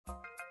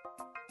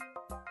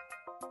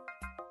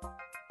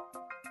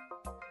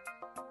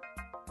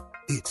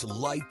It's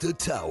Light the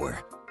Tower,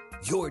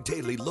 your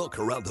daily look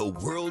around the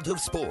world of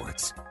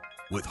sports.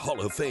 With Hall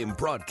of Fame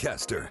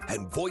broadcaster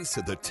and voice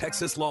of the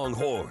Texas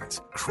Longhorns,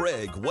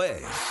 Craig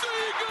Way. Say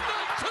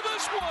goodnight to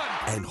this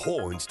one! And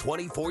Horns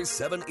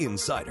 24/7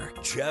 insider,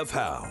 Jeff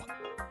Howe.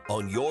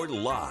 On your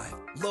live,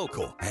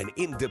 local, and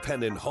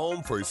independent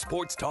home for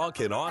sports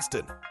talk in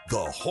Austin, The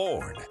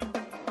Horn.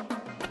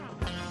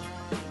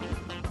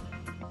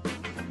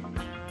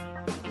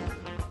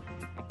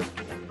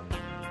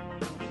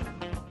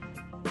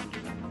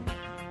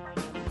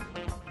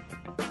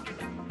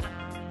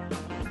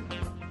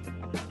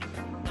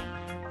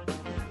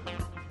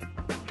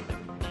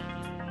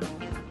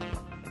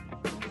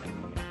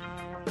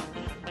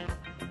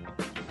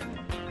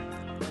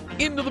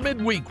 Into the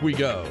midweek we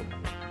go.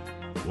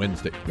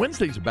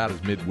 Wednesday's about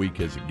as midweek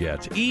as it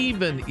gets,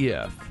 even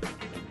if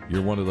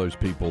you're one of those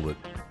people that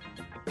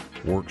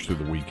works through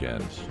the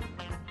weekends.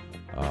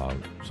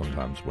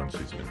 Sometimes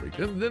Wednesday's midweek.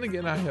 And then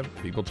again, I have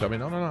people tell me,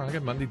 no, I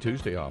got Monday,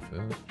 Tuesday off.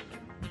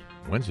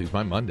 Wednesday's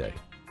my Monday.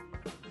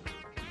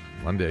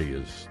 Monday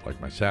is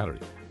like my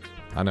Saturday.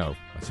 I know,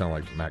 I sound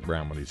like Mac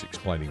Brown when he's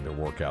explaining their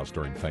workouts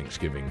during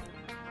Thanksgiving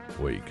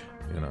week,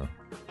 you know.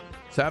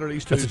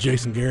 Saturdays, Tuesday. That's a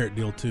Jason Garrett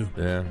deal, too.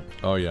 Yeah.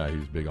 Oh, yeah,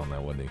 he's big on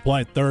that, wasn't he?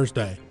 Playing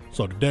Thursday.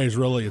 So today's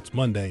really, it's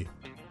Monday,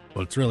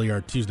 but it's really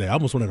our Tuesday. I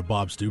almost went into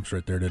Bob Stoops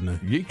right there, didn't I?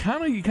 You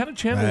kind of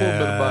channeled a little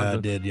bit about I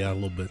did, yeah, a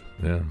little bit.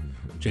 Yeah.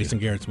 Jason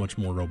Garrett's much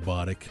more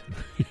robotic.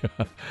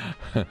 Yeah.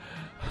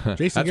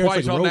 Jason That's why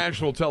he's on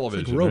national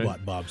television. Like robot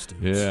right? Bob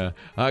Stoops. Yeah.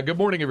 Good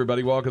morning,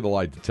 everybody. Welcome to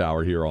Light the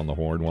Tower here on the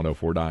Horn,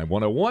 104.9,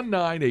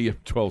 101.9 AM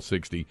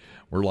 1260.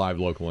 We're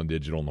live, local, and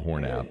digital on the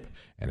Horn app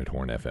and at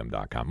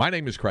hornfm.com. My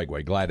name is Craig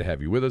Way. Glad to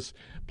have you with us.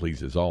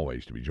 Pleased, as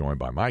always, to be joined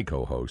by my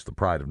co-host, the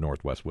pride of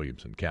Northwest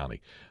Williamson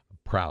County,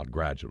 proud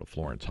graduate of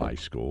Florence High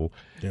School.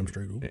 Damn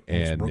straight.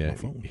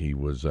 And he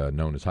was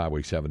known as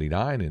Highway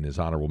 79 in his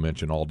honorable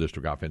mention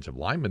all-district offensive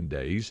lineman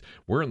days.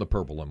 We're in the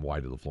purple and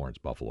white of the Florence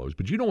Buffaloes.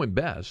 But you know him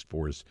best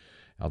for his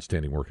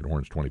outstanding work at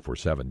Horns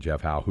 24/7,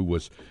 Jeff Howe, who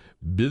was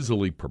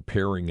busily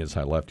preparing, as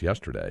I left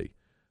yesterday,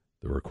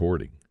 the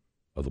recording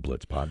of the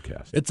Blitz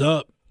podcast. It's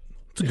up.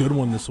 It's a good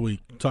one this week.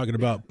 Talking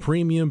about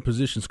premium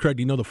positions. Craig,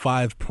 do you know the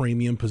 5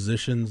 premium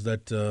positions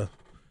that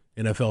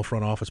NFL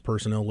front office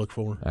personnel look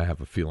for? I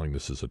have a feeling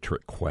this is a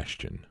trick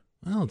question.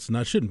 Well,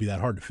 it shouldn't be that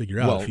hard to figure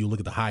out if you look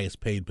at the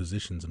highest paid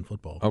positions in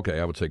football.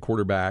 Okay, I would say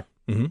quarterback,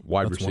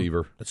 wide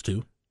receiver. That's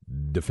 2.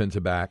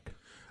 Defensive back.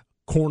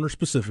 Corner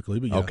specifically,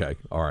 but yeah. Okay,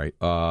 all right.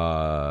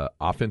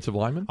 Offensive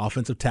lineman?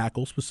 Offensive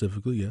tackle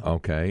specifically, yeah.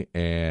 Okay,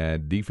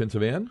 and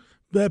defensive end?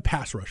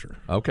 Pass rusher.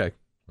 Okay,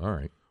 all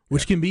right.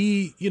 Which can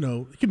be,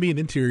 it can be an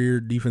interior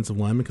defensive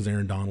lineman because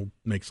Aaron Donald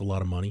makes a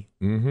lot of money.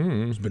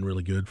 Mm-hmm. He's been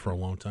really good for a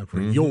long time for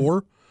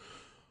your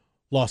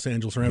Los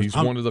Angeles Rams. He's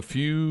one of the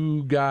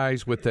few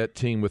guys with that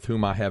team with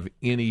whom I have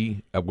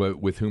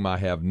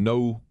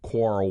no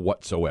quarrel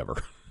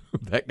whatsoever.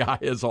 That guy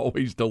has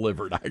always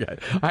delivered.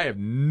 I have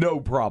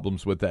no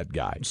problems with that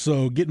guy.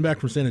 So getting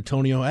back from San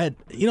Antonio, I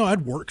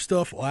had work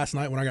stuff last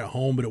night when I got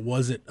home, but it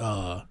wasn't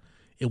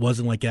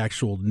like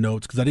actual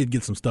notes because I did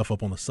get some stuff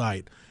up on the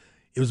site.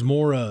 It was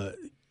more, the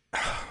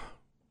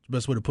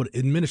best way to put it,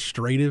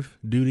 administrative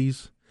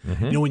duties.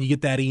 Mm-hmm. When you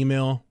get that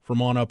email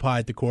from on up high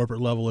at the corporate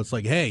level, it's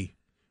like, hey,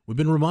 we've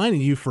been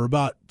reminding you for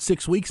about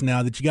 6 weeks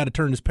now that you got to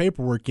turn this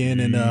paperwork in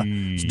and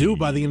it's due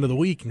by the end of the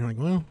week. And you're like,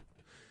 well,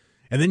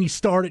 and then you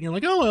start it and you're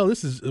like, oh, well,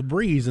 this is a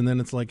breeze. And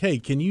then it's like, hey,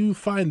 can you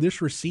find this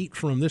receipt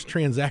from this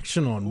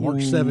transaction on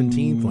March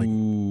 17th?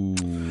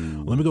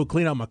 Like, let me go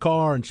clean out my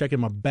car and check in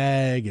my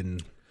bag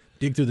and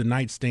dig through the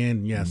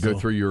nightstand. Yeah, go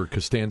through your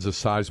Costanza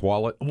size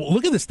wallet. Well,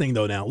 look at this thing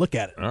though. Now look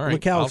at it. All right,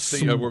 look how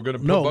we're going to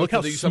put look how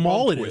these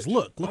small up on it is.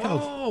 Twitch. Look how.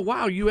 Oh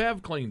wow, you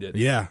have cleaned it.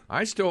 Yeah,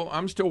 I'm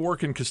still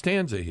working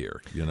Costanza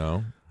here.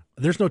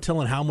 There's no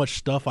telling how much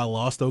stuff I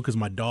lost though because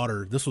my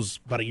daughter. This was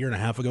about a year and a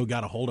half ago.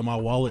 Got a hold of my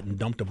wallet and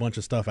dumped a bunch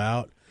of stuff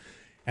out.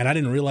 And I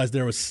didn't realize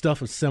there was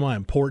stuff of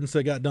semi-importance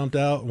that got dumped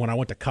out when I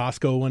went to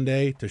Costco one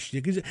day.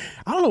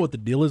 I don't know what the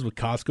deal is with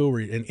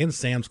Costco in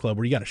Sam's Club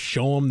where you got to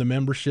show them the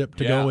membership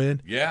to go in.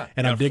 Yeah,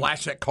 and I'm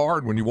flash that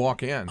card when you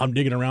walk in. I'm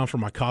digging around for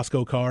my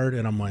Costco card,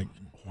 and I'm like,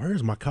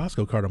 where's my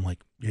Costco card? I'm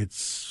like,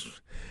 it's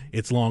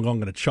long gone. I'm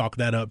going to chalk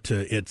that up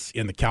to it's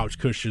in the couch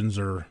cushions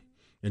or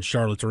in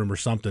Charlotte's room or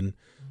something.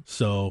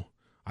 So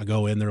I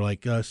go in, they're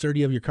like, sir, do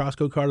you have your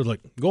Costco card? I was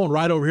like, going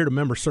right over here to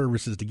member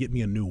services to get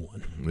me a new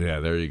one. Yeah,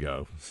 there you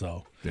go.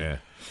 So, yeah.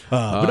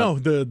 But no,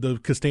 the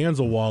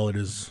Costanza wallet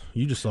is,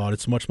 you just saw it,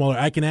 it's much smaller.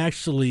 I can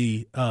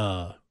actually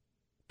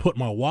put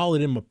my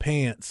wallet in my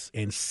pants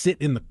and sit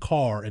in the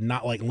car and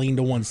not like lean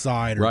to one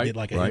side or get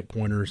like a hip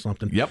pointer or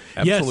something. Yep,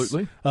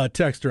 absolutely. Yes,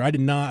 Texter, I did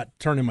not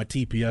turn in my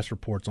TPS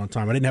reports on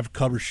time. I didn't have a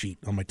cover sheet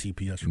on my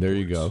TPS reports. There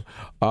you go.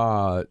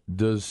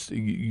 Does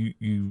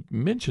you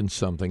mentioned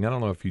something? I don't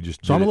know if you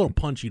just. So I'm a little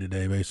punchy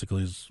today.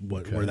 Basically, is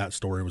where that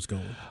story was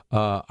going.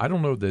 I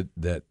don't know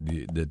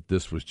that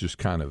this was just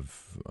kind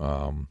of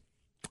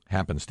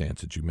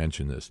happenstance that you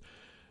mentioned this,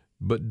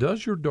 but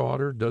does your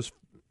daughter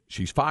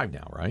she's 5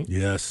 now, right?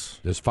 Yes.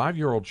 Does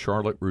 5-year-old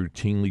Charlotte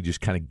routinely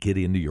just kind of get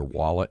into your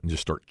wallet and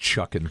just start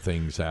chucking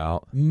things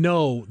out?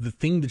 No, the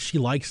thing that she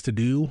likes to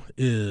do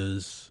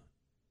is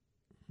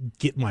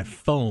get my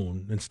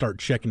phone and start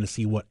checking to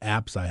see what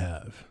apps I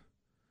have.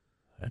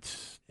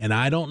 And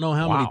I don't know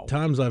how many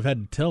times I've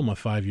had to tell my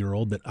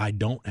 5-year-old that I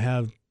don't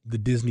have the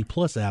Disney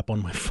Plus app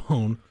on my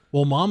phone.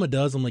 Well, Mama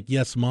does. I'm like,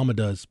 yes, Mama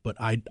does, but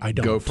I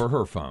don't. Go for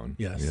her phone.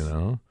 Yes. You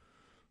know?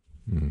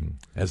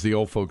 As the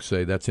old folks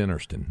say, that's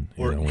interesting.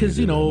 Because,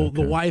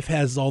 the wife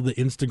has all the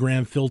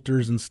Instagram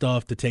filters and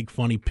stuff to take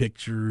funny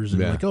pictures.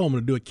 And like, I'm going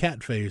to do a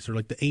cat face or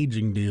like the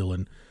aging deal.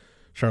 And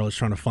Charlotte's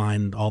trying to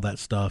find all that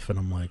stuff. And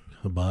I'm like,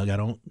 Bug, I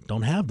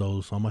don't have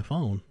those on my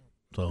phone.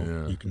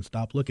 So you can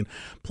stop looking.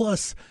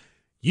 Plus,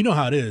 you know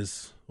how it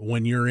is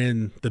when you're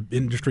in the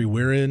industry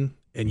we're in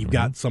and you've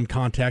got some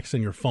contacts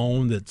in your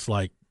phone that's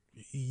like,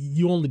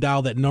 you only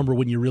dial that number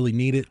when you really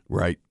need it.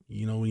 Right.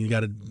 When you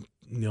got to,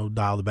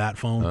 dial the bat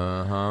phone.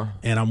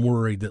 And I'm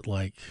worried that,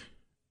 like,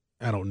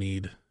 I don't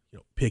need,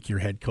 pick your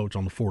head coach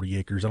on the 40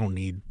 acres. I don't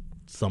need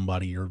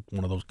somebody or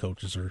one of those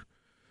coaches or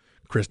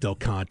Chris Del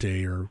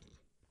Conte or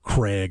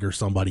Craig or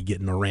somebody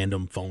getting a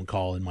random phone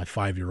call and my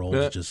 5-year-old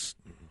is just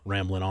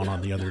rambling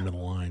on the other end of the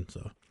line.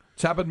 So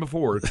it's happened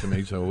before to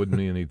me, so it wouldn't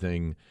be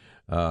anything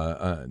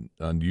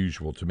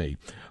unusual to me.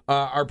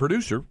 Our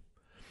producer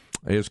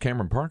is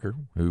Cameron Parker,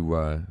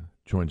 who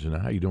joins us now.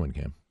 How you doing,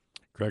 Cam?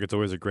 Craig, it's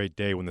always a great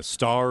day when the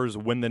Stars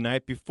win the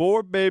night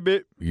before,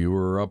 baby. You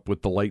were up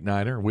with the late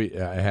nighter.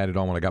 I had it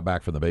on when I got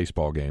back from the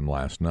baseball game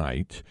last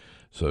night.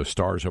 So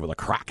Stars over the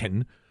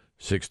Kraken,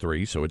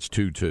 6-3, so it's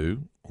 2-2.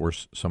 Of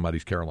course,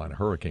 somebody's Carolina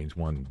Hurricanes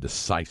won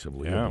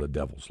decisively over the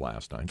Devils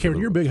last night. Karen,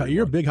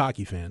 you're a big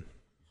hockey fan.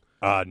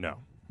 No.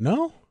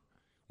 No?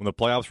 When the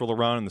playoffs roll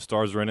around and the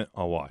Stars are in it,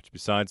 I'll watch.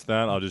 Besides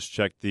that, I'll just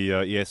check the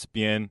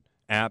ESPN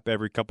app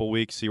every couple of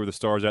weeks, see where the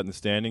Stars are at in the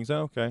standings.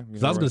 Oh, okay. I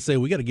was going to say,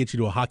 we got to get you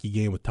to a hockey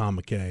game with Tom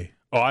McKay.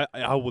 Oh,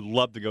 I would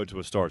love to go to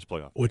a Stars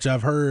playoff. Which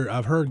I've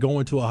heard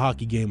going to a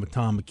hockey game with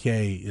Tom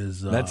McKay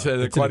is that's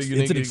quite a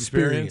unique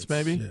experience,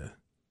 maybe.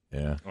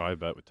 Yeah. Oh, I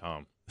bet with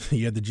Tom.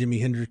 You had the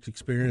Jimi Hendrix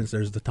experience.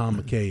 There's the Tom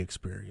McKay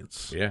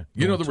experience. Yeah.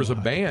 There was a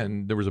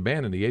band. There was a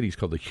band in the '80s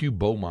called the Hugh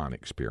Beaumont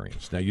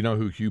Experience. Now you know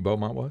who Hugh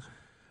Beaumont was?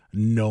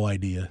 No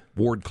idea.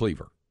 Ward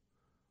Cleaver.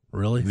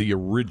 Really? The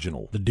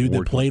original. The dude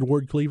that played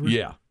Ward Cleaver?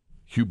 Yeah.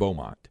 Hugh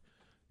Beaumont.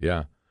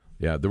 Yeah.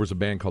 Yeah, there was a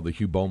band called the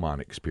Hugh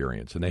Beaumont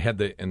Experience, and they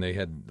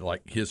had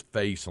like his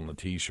face on the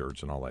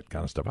T-shirts and all that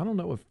kind of stuff. I don't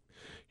know if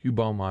Hugh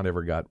Beaumont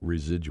ever got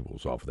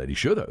residuals off of that. He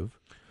should have.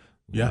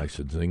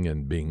 Licensing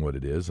and being what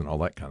it is and all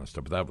that kind of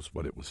stuff. But that was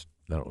what it was.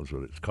 That was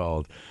what it's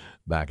called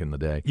back in the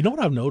day. You know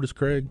what I've noticed,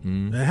 Craig?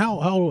 How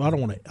I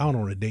don't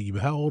want to date you,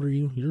 but how old are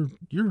you?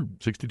 You're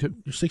 62.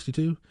 You're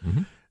 62.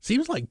 Mm-hmm.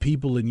 Seems like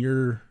people in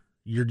your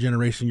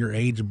generation, your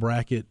age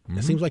bracket,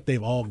 it seems like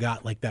they've all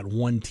got like that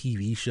one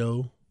TV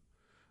show.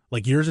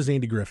 Like yours is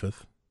Andy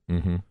Griffith,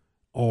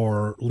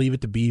 or Leave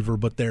It to Beaver.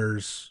 But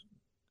there's,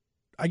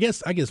 I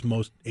guess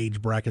most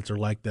age brackets are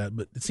like that.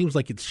 But it seems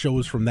like it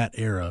shows from that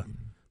era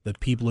that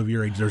people of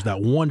your age, there's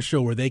that one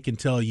show where they can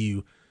tell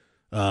you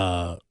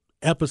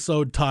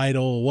episode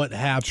title, what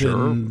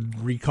happened,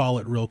 recall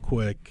it real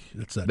quick,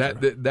 etc.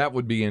 That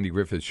would be Andy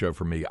Griffith's show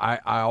for me.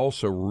 I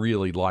also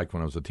really liked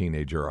when I was a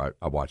teenager,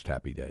 I watched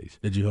Happy Days.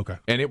 Did you? Okay.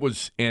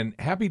 And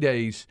Happy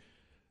Days,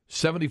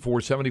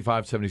 74,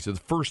 75, 76,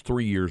 the first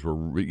 3 years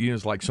were,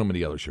 it's like so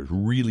many other shows,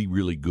 really,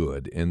 really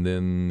good. And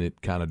then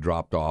it kind of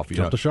dropped off.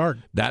 Jump the shark.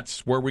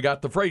 That's where we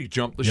got the phrase,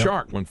 jump the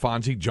shark, when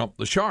Fonzie jumped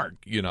the shark,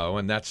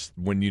 and that's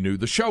when you knew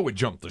the show had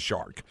jumped the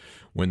shark,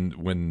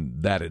 when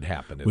that had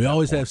happened. We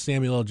always have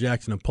Samuel L.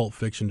 Jackson in Pulp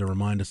Fiction to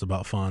remind us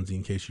about Fonzie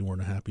in case you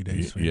weren't a Happy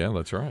Days fan. Yeah,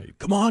 that's right.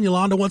 Come on,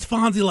 Yolanda, what's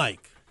Fonzie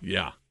like?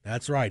 Yeah.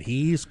 That's right.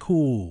 He's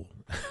cool.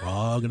 We're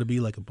all going to be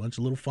like a bunch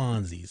of little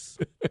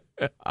Fonzies.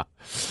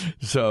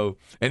 So,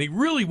 and he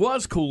really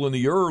was cool in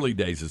the early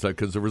days,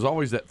 because there was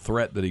always that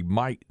threat that he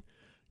might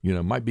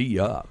beat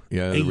you up.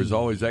 There was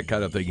always that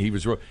kind of thing. He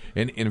was,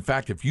 and in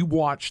fact, if you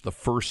watch the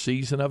first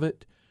season of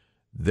it,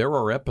 there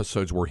are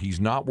episodes where he's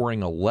not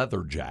wearing a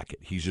leather jacket.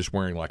 He's just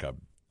wearing like a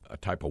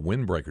type of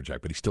windbreaker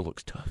jacket, but he still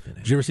looks tough in it.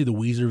 Did you ever see the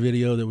Weezer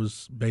video that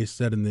was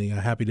set in the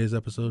Happy Days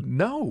episode?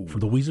 No. For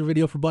the Weezer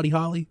video for Buddy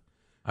Holly?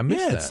 I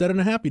missed that. Yeah, it's set in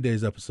a Happy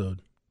Days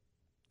episode.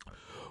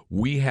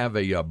 We have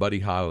a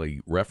Buddy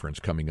Holly reference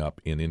coming up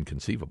in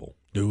Inconceivable.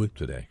 Do we?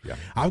 Today, yeah.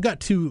 I've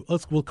got two,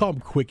 we'll call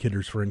them quick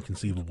hitters for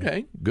Inconceivable.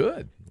 Okay,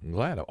 good. I'm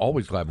glad. I'm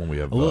always glad when we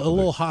have a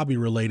little hobby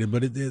related,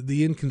 but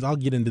I'll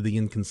get into the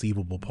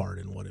inconceivable part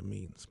and what it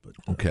means. But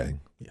okay.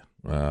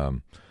 Yeah.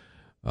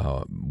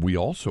 We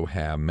also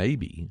have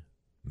maybe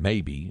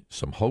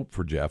some hope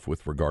for Jeff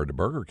with regard to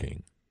Burger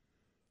King.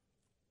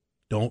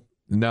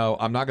 No,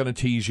 I'm not going to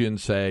tease you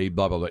and say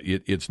blah, blah, blah.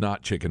 It's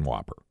not Chicken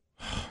Whopper.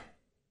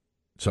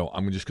 So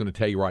I'm just going to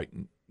tell you right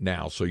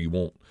now so you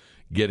won't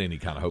get any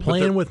kind of hope.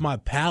 Playing with my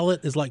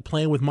palate is like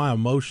playing with my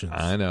emotions.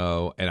 I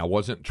know, and I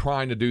wasn't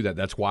trying to do that.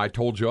 That's why I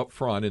told you up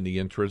front in the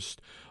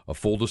interest of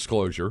full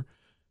disclosure.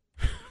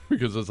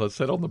 because as I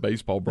said on the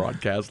baseball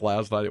broadcast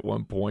last night at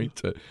one point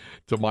to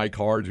Mike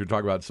Hards, who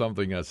talked about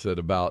something I said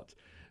about,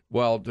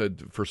 well,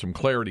 for some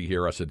clarity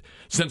here, I said,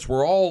 since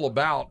we're all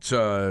about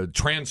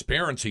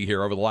transparency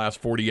here over the last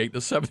 48 to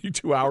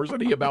 72 hours,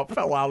 and he about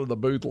fell out of the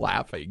booth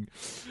laughing.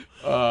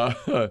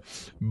 But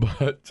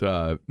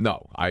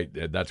no,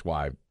 that's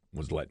why I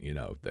was letting you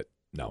know that.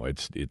 No,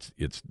 it's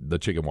the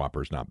chicken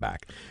Whopper's not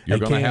back. You're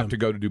going to have to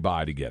go to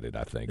Dubai to get it,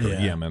 I think, or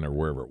Yemen or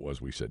wherever it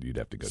was. We said you'd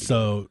have to go.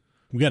 So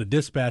we got a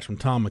dispatch from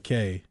Tom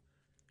McKay.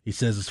 He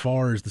says, as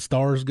far as the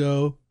Stars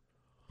go,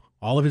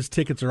 all of his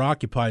tickets are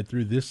occupied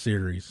through this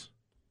series.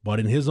 But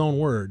in his own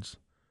words,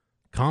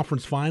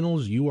 conference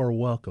finals, you are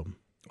welcome.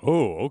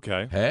 Oh,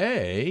 okay.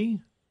 Hey,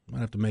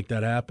 might have to make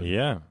that happen.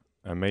 Yeah,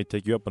 I may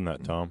take you up on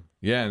that, Tom.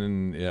 Yeah,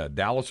 and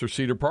Dallas or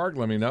Cedar Park,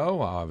 let me know.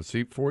 I'll have a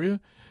seat for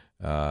you.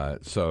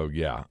 So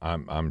yeah,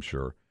 I'm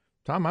sure.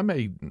 Tom, I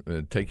may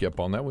take you up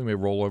on that. We may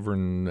roll over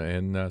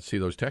and see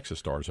those Texas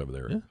Stars over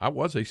there. Yeah. I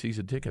was a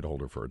season ticket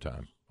holder for a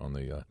time on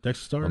the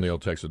Texas Stars, on the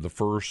old Texas. The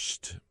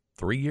first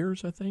 3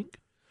 years, I think.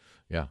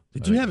 Yeah.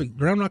 Did you have a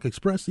Round Rock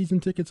Express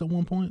season tickets at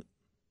one point?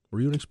 Were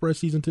you an Express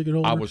season ticket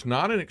holder? I was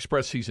not an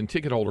Express season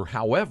ticket holder.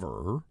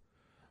 However,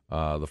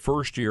 the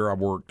first year I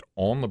worked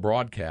on the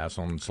broadcast,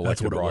 on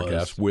selected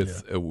broadcast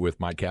with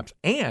Mike Capps,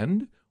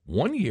 and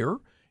 1 year.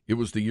 It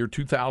was the year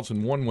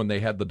 2001 when they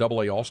had the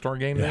AA All-Star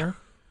game there.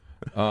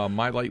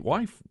 My late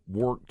wife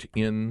worked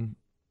in,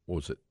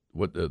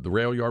 the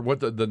rail yard? What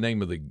the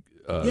name of the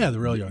the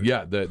rail yard.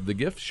 Yeah, the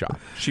gift shop.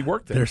 She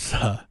worked there. We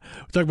talk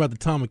about the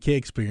Tom McKay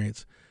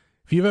experience.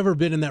 If you've ever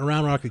been in that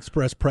Round Rock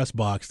Express press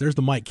box, there's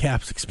the Mike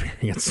Capps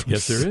experience.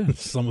 Yes, there is.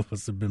 Some of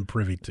us have been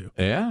privy to.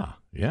 Yeah,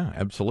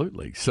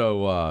 absolutely.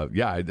 So,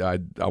 I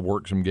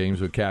worked some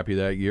games with Cappy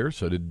that year.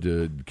 So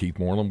did Keith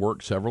Moreland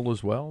work several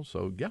as well.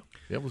 So, yeah,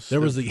 it was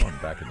fun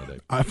back in the day.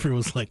 I forget it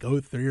was like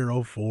 03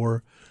 or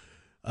 04.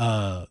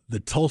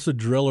 The Tulsa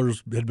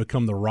Drillers had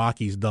become the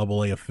Rockies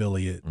AA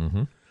affiliate.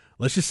 Mm-hmm.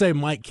 Let's just say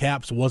Mike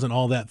Capps wasn't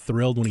all that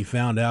thrilled when he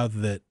found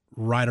out that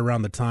right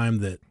around the time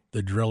that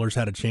the Drillers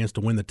had a chance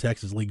to win the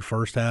Texas League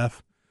first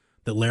half,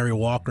 that Larry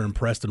Walker and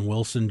Preston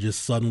Wilson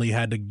just suddenly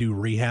had to do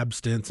rehab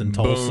stints in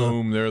Tulsa.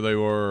 Boom, there they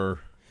were.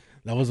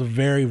 That was a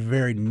very,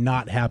 very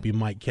not happy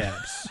Mike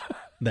Capps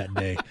that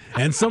day.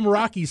 And some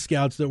Rockies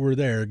scouts that were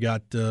there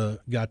got to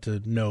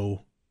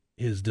know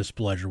his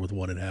displeasure with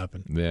what had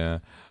happened. Yeah.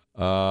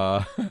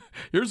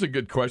 Here's a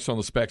good question on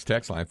the Specs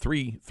text line,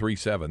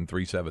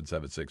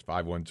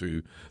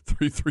 337-3776,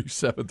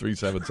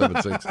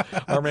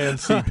 512-337-3776. Our man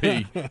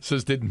CP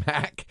says, did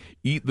Mac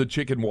eat the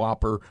chicken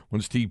Whopper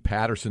when Steve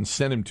Patterson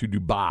sent him to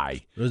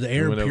Dubai? Was it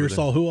Aaron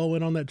Pearsall who all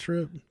went on that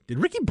trip? Did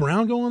Ricky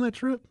Brown go on that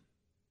trip?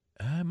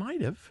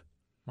 Might have.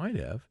 All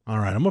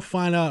right, I'm going to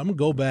find out. I'm going to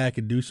go back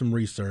and do some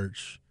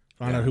research.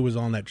 Find out who was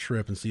on that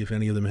trip and see if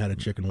any of them had a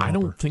chicken Whopper. I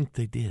don't think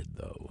they did,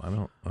 though. I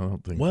don't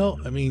think. Well,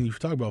 I mean, you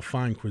talk about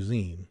fine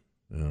cuisine.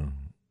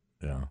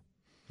 Yeah.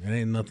 It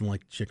ain't nothing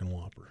like chicken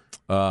Whopper.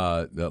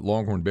 That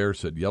Longhorn Bear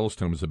said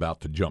Yellowstone is about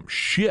to jump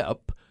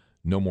ship.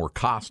 No more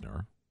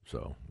Costner.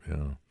 So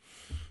yeah.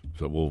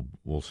 So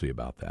we'll see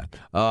about that.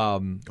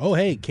 Oh,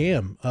 hey,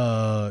 Cam,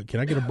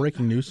 can I get a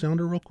breaking news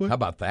sounder real quick? How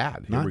about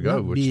that? Here we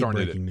go. We're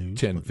starting at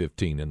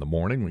 10:15 in the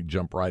morning. We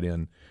jump right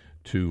in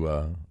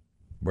to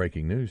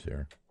breaking news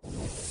there.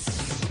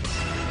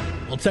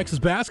 Well, Texas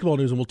basketball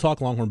news, and we'll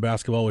talk Longhorn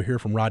basketball. We'll hear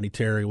from Rodney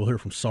Terry. We'll hear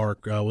from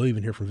Sark. We'll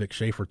even hear from Vic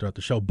Schaefer throughout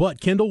the show. But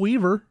Kendall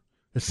Weaver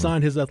has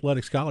signed his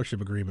athletic scholarship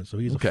agreement, so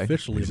he's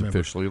officially a member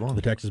of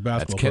the Texas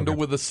basketball That's Kendall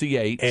program. with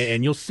a CH.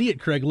 And you'll see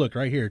it, Craig. Look,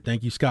 right here.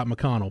 Thank you, Scott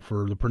McConnell,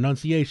 for the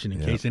pronunciation, in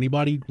case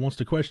anybody wants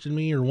to question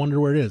me or wonder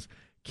where it is.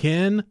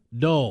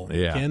 Kendall.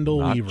 Yeah,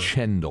 Kendall not Weaver.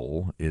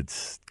 Kendall.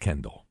 It's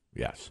Kendall.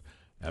 Yes,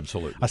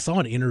 absolutely. I saw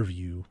an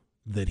interview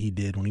that he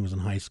did when he was in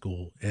high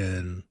school,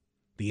 and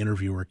the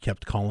interviewer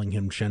kept calling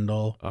him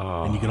Chendall,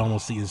 and you could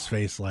almost see his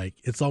face. Like,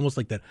 it's almost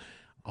like that.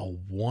 I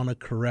want to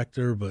correct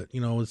her, but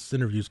this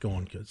interview's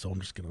going good, so I'm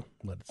just gonna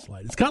let it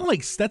slide. It's kind of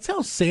like that's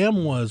how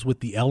Sam was with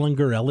the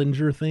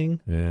Ellinger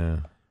thing. Yeah,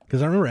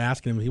 because I remember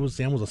asking him.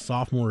 Sam was a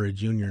sophomore or a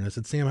junior, and I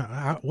said, Sam,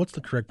 what's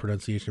the correct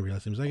pronunciation of your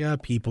last name? He's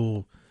like,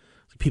 people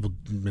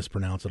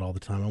mispronounce it all the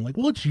time. I'm like,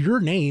 well, it's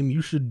your name.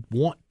 You should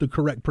want the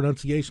correct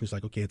pronunciation. He's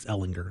like, okay, it's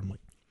Ellinger. I'm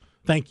like,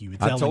 thank you.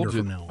 It's Ellinger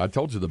from now on. I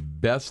told you the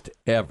best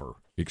ever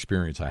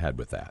experience I had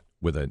with that,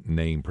 with a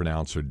name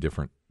pronounced or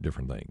different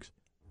things.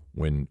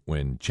 When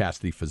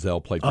Chastity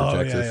Fizzell played for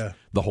Texas,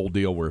 the whole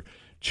deal where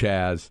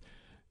Chaz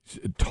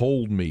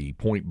told me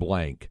point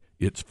blank,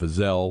 it's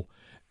Fizzell,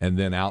 and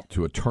then out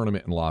to a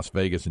tournament in Las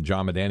Vegas, and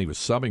John Medani was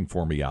subbing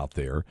for me out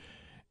there,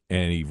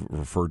 and he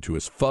referred to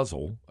as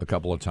Fuzzle a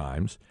couple of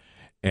times,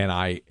 and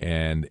I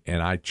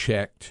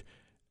checked.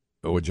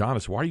 Oh, John, I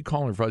said, why are you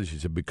calling her Fuzzle? She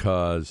said,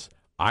 because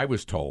I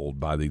was told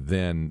by the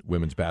then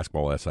women's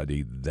basketball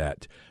SID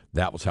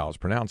that was how it's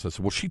pronounced. I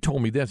said, well, she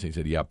told me this. And he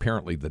said, yeah,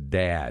 apparently the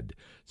dad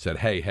said,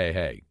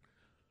 hey.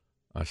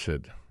 I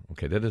said,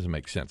 okay, that doesn't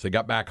make sense. They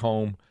got back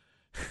home,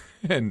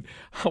 and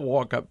I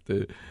walk up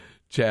to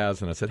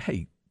Chaz, and I said,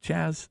 hey,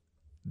 Chaz,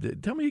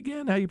 tell me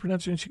again how you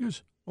pronounce it. And she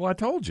goes, well, I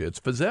told you, it's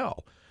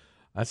Fizzell.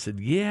 I said,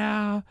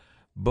 yeah,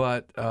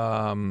 but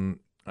John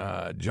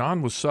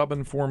was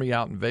subbing for me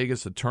out in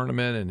Vegas, a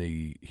tournament, and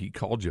he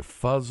called you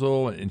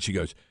Fuzzle. And she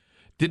goes,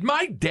 did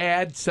my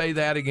dad say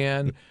that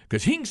again?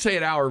 Because he can say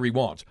it however he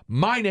wants.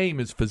 My name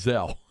is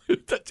Fazell.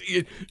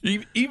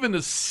 Even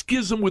a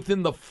schism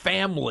within the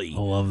family.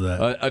 I love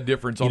that. A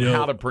difference on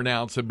how to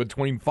pronounce it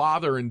between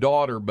father and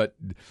daughter, but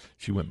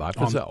she went by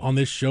Fazell. On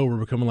this show, we're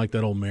becoming like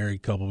that old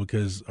married couple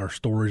because our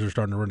stories are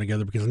starting to run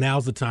together, because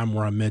now's the time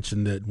where I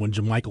mentioned that when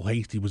JaMychal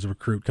Hasty was a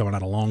recruit coming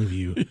out of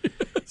Longview,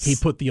 he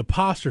put the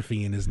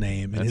apostrophe in his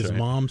name, and his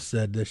mom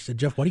said,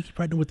 Jeff, why do you keep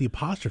writing with the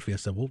apostrophe? I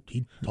said, well,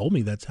 he told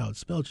me that's how it's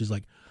spelled. She's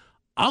like,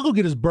 I'll go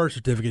get his birth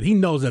certificate. He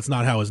knows that's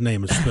not how his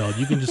name is spelled.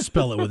 You can just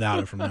spell it without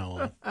it from now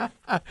on.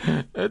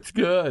 That's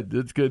good.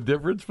 That's good.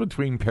 Difference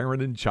between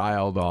parent and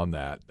child on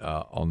that,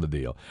 on the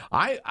deal.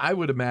 I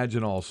would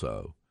imagine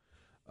also,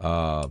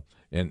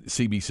 and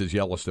CB says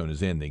Yellowstone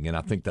is ending, and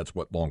I think that's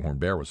what Longhorn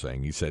Bear was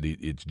saying. He said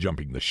it's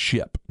jumping the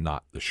ship,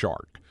 not the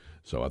shark.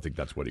 So I think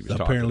that's what he was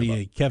talking about.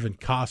 Apparently a Kevin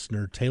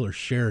Costner, Taylor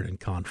Sheridan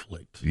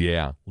conflict.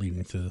 Yeah.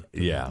 Leading to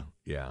Yeah.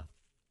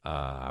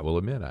 I will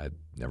admit I'd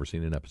never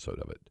seen an episode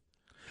of it.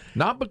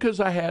 Not because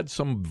I had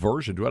some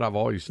version to it. I've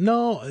always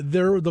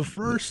the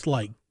first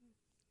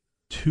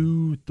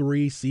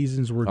 2-3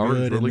 seasons were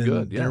good. Really and then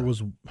good. Yeah. There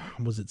was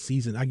it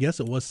season? I guess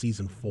it was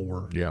season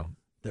 4. Yeah.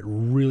 That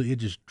really it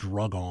just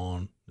drug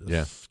on.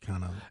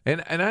 Kind of.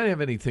 And I didn't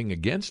have anything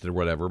against it or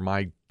whatever.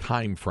 My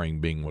time frame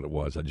being what it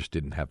was, I just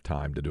didn't have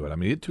time to do it. I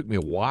mean, it took me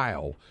a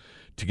while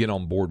to get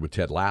on board with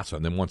Ted Lasso,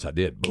 and then once I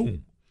did,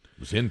 boom,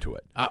 was into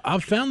it.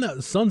 I've found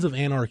that Sons of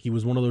Anarchy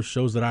was one of those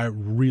shows that I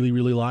really,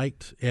 really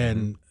liked,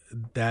 and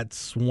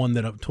that's one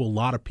that to a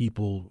lot of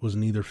people was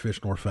neither fish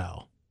nor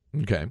fowl.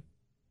 Okay.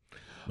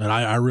 And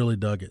I really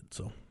dug it.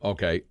 So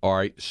okay, all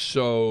right.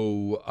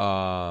 So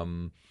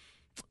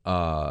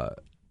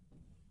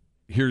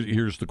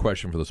here's the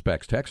question for the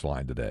Specs text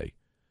line today.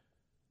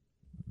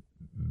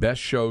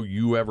 Best show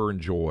you ever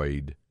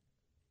enjoyed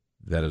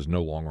that is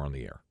no longer on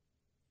the air?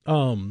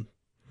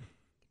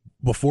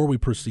 Before we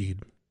proceed,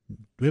 do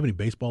we have any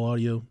baseball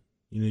audio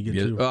you need to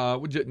get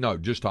to? No,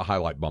 just a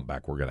highlight bump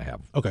back we're going to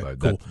have. Okay,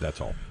 cool.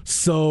 That's all.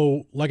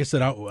 So, like I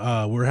said,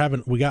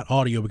 we got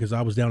audio because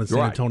I was down in San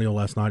Antonio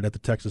last night at the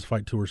Texas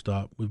Fight Tour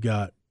stop.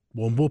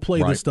 We'll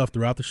play this stuff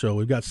throughout the show.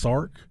 We've got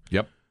Sark.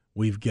 Yep.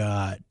 We've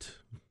got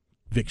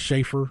Vic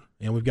Schaefer,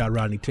 and we've got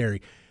Rodney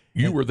Terry.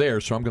 You were there,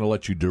 so I'm going to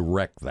let you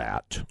direct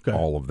that,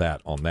 all of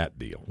that on that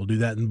deal. We'll do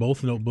that in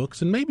both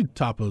notebooks and maybe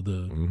top of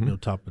the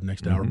top of the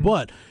next hour.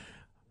 But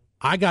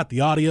I got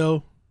the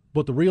audio,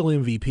 but the real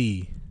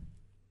MVP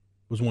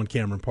was one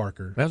Cameron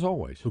Parker. As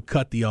always. Who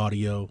cut the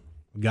audio,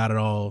 got it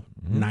all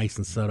nice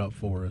and set up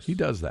for us. He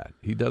does that.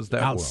 He does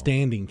that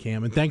Outstanding, well.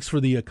 Cam. And thanks for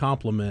the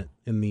compliment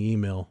in the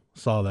email.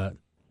 Saw that.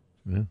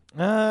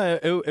 Yeah.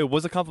 It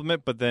was a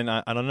compliment, but then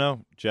I don't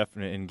know, Jeff.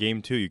 In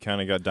game 2, you kind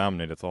of got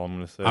dominated. That's all I'm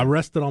going to say. I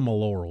rested on my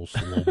laurels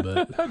a little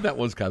bit. That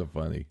was kind of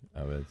funny.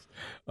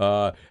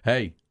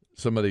 Hey,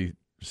 somebody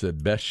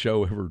said best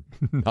show ever,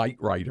 Knight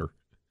Rider.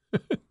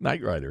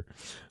 Knight Rider.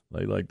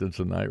 They liked it,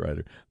 so Knight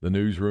Rider. The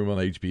Newsroom on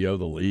HBO,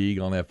 The League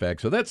on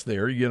FX. So that's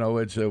there.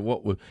 It's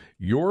what was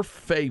your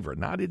favorite.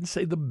 Now, I didn't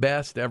say the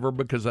best ever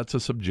because that's a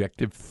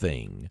subjective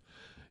thing.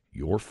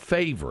 Your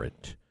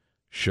favorite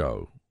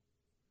show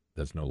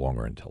that's no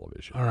longer in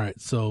television. All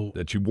right, so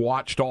that you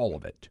watched all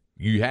of it.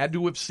 You had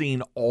to have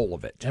seen all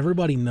of it.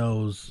 Everybody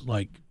knows,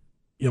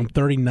 I'm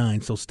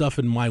 39, so stuff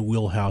in my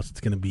wheelhouse,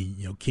 it's going to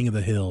be, King of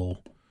the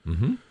Hill,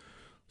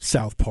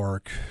 South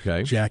Park,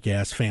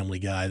 Jackass, Family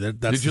Guy. That's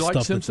Did you the like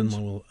stuff Simpsons? That's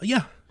in my wheel.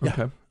 Yeah.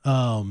 Okay.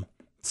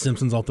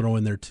 Simpsons I'll throw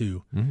in there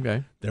too.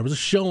 Okay. There was a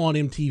show on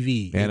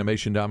MTV.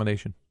 Animation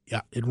Domination.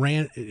 Yeah, it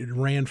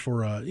ran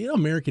for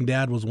American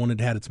Dad was one that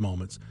had its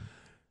moments.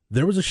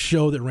 There was a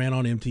show that ran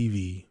on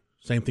MTV.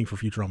 Same thing for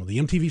Futurama. The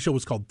MTV show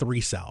was called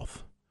 3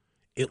 South.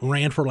 It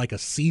ran for a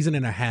season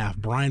and a half.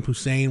 Brian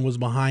Posehn was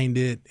behind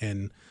it,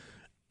 and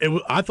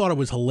I thought it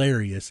was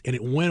hilarious. And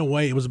it went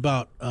away. It was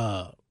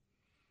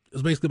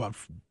basically about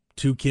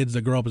 2 kids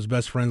that grow up as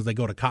best friends. They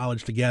go to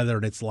college together,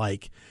 and it's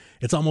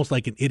almost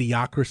like an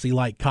Idiocracy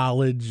like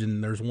college.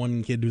 And there's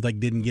one kid who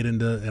didn't get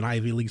into an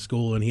Ivy League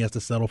school, and he has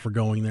to settle for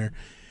going there.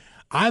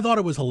 I thought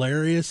it was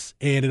hilarious,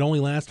 and it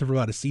only lasted for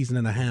about a season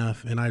and a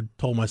half. And I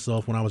told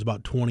myself when I was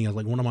about 20, I was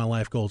like, one of my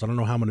life goals, I don't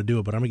know how I'm going to do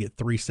it, but I'm going to get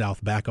 3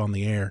 South back on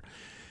the air.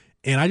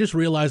 And I just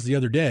realized the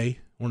other day,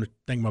 I want to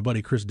thank my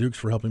buddy Chris Dukes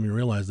for helping me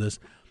realize this.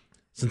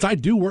 Since I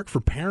do work for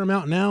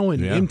Paramount now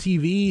and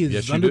MTV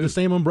is under the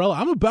same umbrella,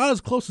 I'm about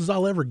as close as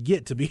I'll ever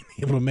get to being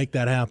able to make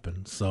that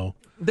happen. So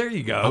there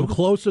you go. I'm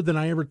closer than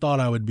I ever thought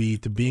I would be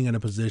to being in a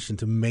position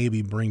to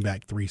maybe bring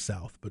back 3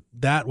 South. But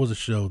that was a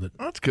show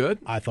that's good.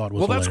 I thought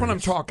was hilarious. That's what I'm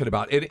talking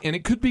about. And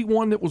it could be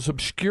one that was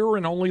obscure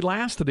and only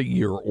lasted a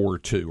year or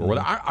two. Or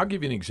I'll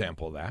give you an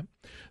example of that.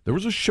 There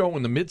was a show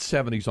in the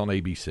mid-'70s on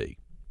ABC,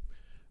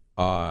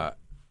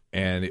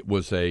 and it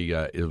was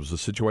a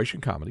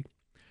situation comedy.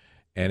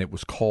 And it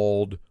was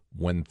called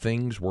When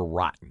Things Were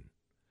Rotten.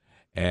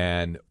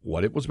 And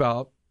what it was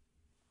about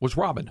was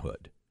Robin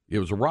Hood. It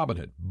was a Robin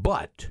Hood.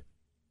 But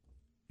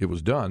It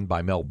was done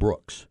by Mel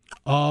Brooks.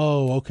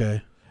 Oh,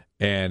 okay.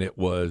 And it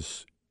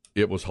was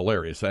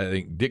hilarious. I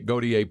think Dick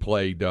Gautier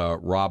played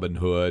Robin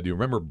Hood. You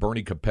remember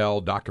Bernie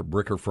Capel, Dr.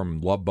 Bricker from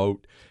Love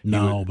Boat?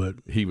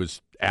 He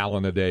was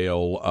Alan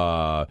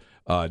Adale.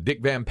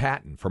 Dick Van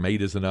Patten from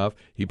Eight Is Enough.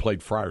 He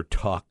played Friar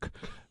Tuck.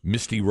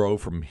 Misty Rowe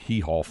from Hee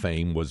Haw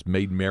fame was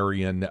Maid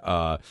Marian.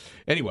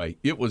 Anyway,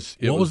 what was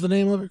the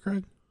name of it,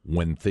 Craig?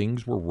 When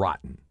Things Were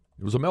Rotten.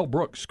 It was a Mel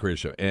Brooks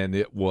creation, and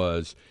there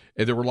were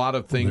a lot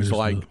of things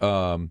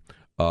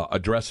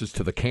addresses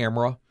to the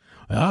camera.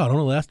 I don't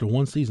know. It lasted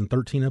one season,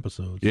 13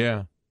 episodes.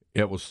 Yeah,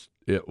 it was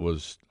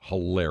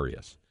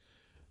hilarious.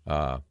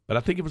 But I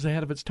think it was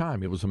ahead of its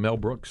time. It was a Mel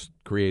Brooks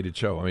created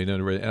show. I mean,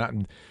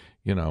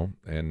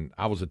 and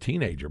I was a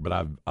teenager,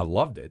 but I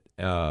loved it.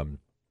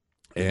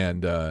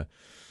 And there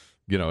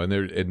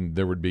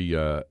would be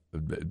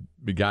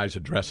guys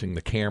addressing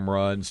the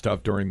camera and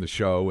stuff during the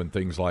show and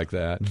things like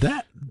that.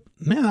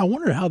 I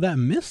wonder how that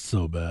missed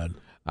so bad.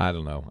 I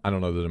don't know. I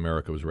don't know that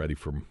America was ready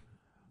for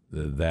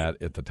that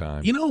at the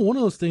time. One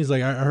of those things,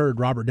 like I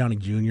heard Robert Downey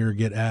Jr.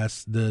 get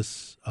asked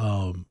this.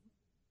 I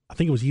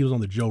think he was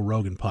on the Joe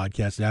Rogan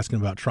podcast asking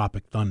about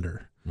Tropic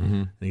Thunder,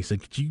 and he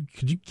said, "Could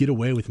you get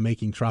away with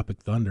making Tropic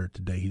Thunder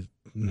today?"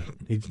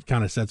 He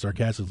kind of said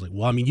sarcastically,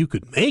 "Well, I mean, you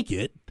could make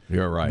it."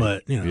 You're right.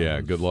 But, yeah,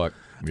 good luck.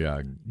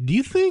 Yeah. Do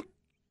you think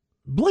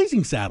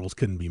Blazing Saddles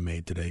couldn't be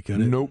made today,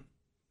 could it? Nope.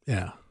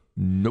 Yeah.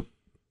 Nope.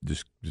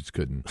 Just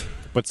couldn't.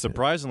 But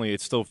surprisingly,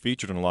 it's still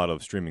featured on a lot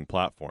of streaming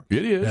platforms.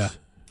 It is. Yeah.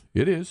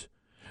 It is.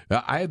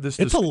 I had this.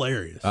 It's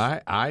hilarious.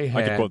 I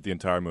could quote the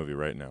entire movie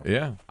right now.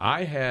 Yeah.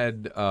 I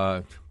had.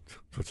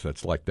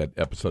 That's like that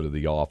episode of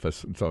The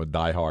Office. And so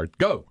Die Hard,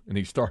 go, and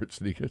he starts.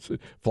 And he goes,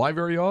 "Fly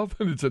very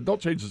often." And said, "Don't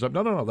change this up."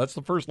 No. That's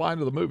the first line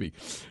of the movie.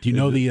 Do you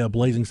know the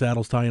Blazing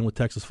Saddles tie-in with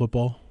Texas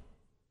football?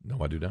 No,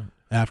 I do not.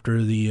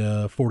 After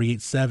the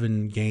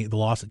 48-7 game, the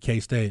loss at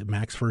K-State,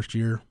 Mac's first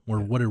year,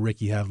 what did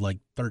Ricky have, like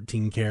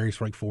 13 carries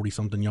for like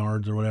 40-something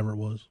yards or whatever it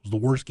was? It was the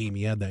worst game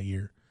he had that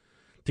year.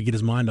 To get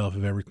his mind off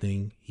of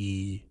everything,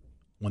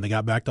 when they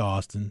got back to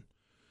Austin,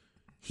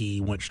 he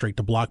went straight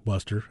to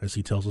Blockbuster, as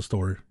he tells the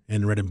story,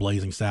 and read in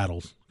Blazing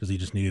Saddles because he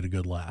just needed a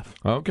good laugh.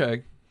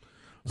 Okay.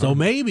 So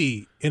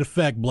maybe, in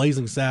effect,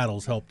 Blazing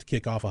Saddles helped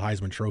kick off a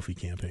Heisman Trophy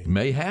campaign.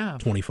 May have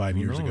 25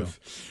 years ago.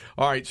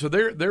 All right, so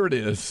there it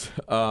is.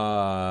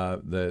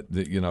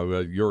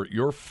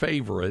 Your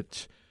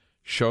favorite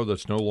show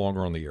that's no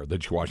longer on the air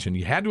that you watch, and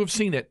you had to have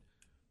seen it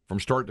from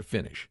start to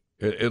finish.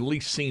 At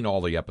least seen all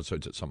the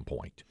episodes at some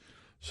point.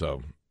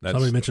 So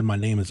somebody mentioned My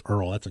Name Is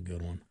Earl. That's a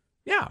good one.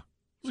 Yeah, it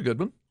was a good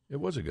one. It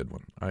was a good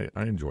one. I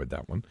enjoyed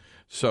that one.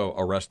 So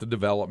Arrested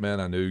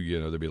Development, I knew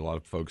there'd be a lot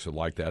of folks that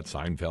like that.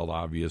 Seinfeld,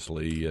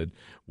 obviously, it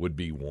would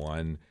be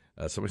one.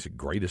 Somebody said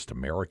Greatest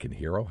American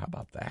Hero. How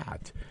about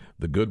that?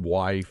 The Good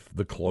Wife,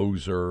 The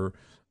Closer,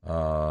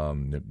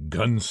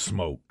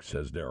 Gunsmoke,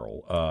 says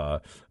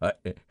Daryl.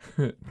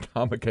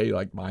 Tom McKay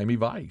like Miami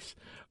Vice.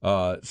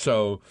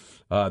 So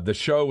the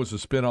show was a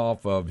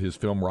spinoff of his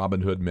film Robin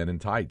Hood Men in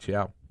Tights.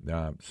 Yeah.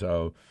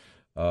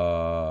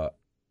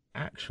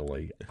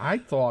 Actually, I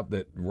thought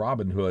that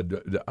Robin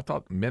Hood,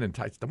 Men in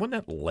Tights, wasn't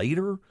that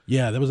later?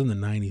 Yeah, that was in the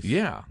 90s.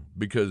 Yeah,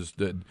 because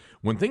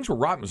When Things Were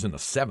Rotten was in the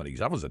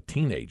 70s. I was a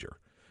teenager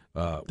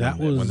when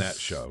that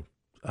show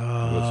was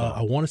on.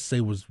 I want to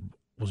say was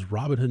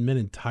Robin Hood Men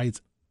in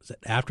Tights, was that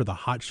after the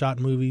Hot Shot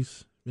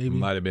movies, maybe?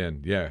 Might have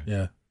been, yeah.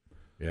 Yeah.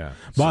 Yeah.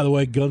 By the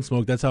way,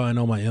 Gunsmoke, that's how I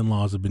know my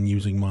in-laws have been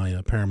using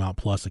my Paramount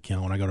Plus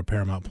account. When I go to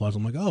Paramount Plus,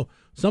 I'm like, oh,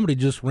 somebody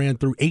just ran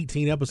through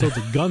 18 episodes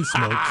of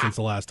Gunsmoke since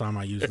the last time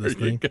I used this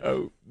thing. There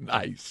you go.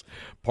 Nice.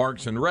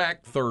 Parks and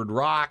Rec, Third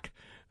Rock.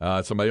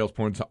 Somebody else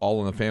points out All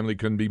in the Family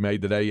couldn't be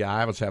made today. Yeah,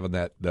 I was having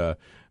that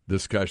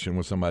discussion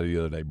with somebody the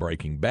other day.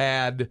 Breaking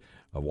Bad,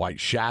 White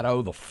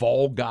Shadow, The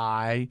Fall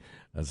Guy.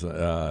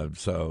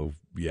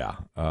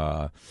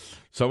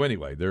 So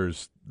anyway, there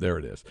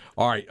it is.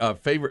 All right,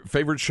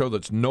 favorite show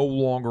that's no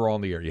longer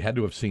on the air. You had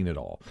to have seen it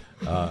all.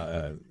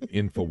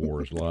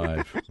 InfoWars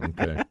Live.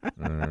 Okay.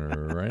 All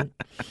right.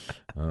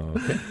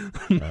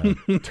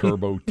 Okay.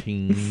 Turbo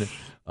Teen.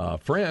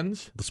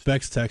 Friends. The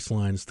Specs text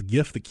line is the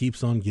gift that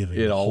keeps on giving.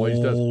 It always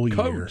does.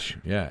 Coach.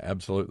 Yeah,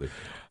 absolutely.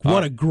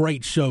 What a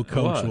great show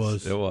Coach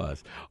was. It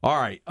was. All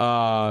right.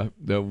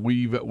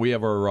 We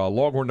have our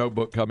Longhorn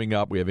Notebook coming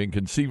up. We have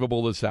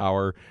Inconceivable this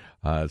hour.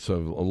 So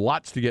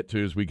lots to get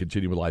to as we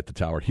continue with Light the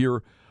Tower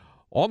here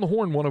on the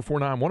Horn, 104.9,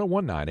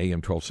 101.9,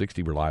 AM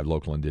 1260. We're live,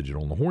 local, and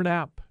digital on the Horn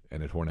app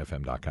and at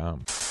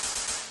hornfm.com.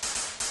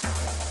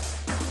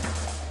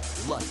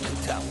 Light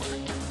the Tower.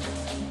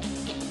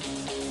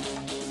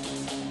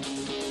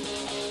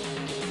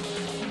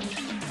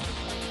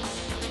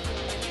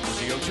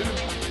 The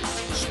 0-2.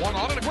 Swung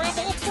on and a ground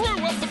ball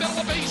through up the middle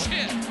of base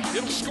hit.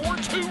 It'll score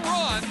 2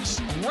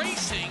 runs.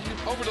 Racing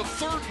over to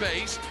third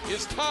base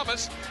is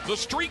Thomas. The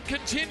streak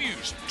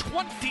continues.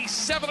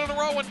 27 in a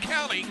row and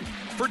counting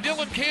for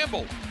Dylan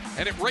Campbell.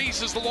 And it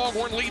raises the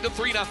Longhorn lead to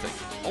 3-0.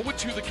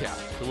 0-2 the count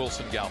to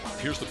Wilson Galvin.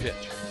 Here's the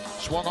pitch.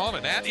 Swung on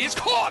and that is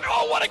caught.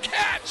 Oh, what a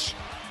catch!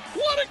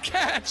 What a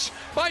catch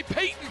by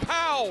Peyton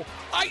Powell.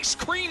 Ice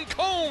cream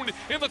cone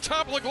in the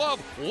top of the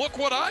glove. Look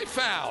what I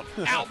found.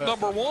 Out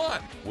number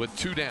one. With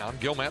 2 down,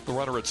 Gilmat, the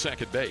runner at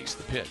second base.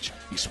 The pitch.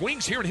 He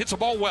swings here and hits the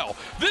ball well.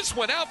 This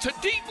one out to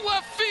deep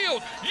left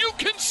field. You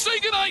can say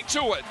goodnight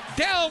to it.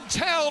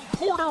 Downtown,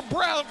 Porter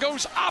Brown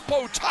goes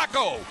Oppo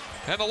Taco.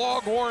 And the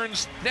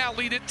Longhorns now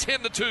lead it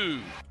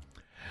 10-2.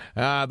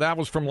 That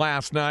was from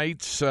last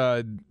night's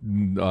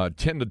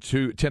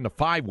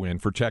 10-5 win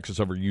for Texas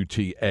over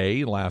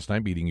UTA last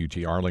night, beating UT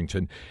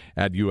Arlington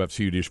at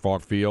UFC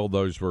Disch-Falk Field.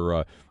 Those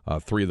were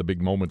 3 of the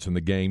big moments in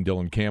the game.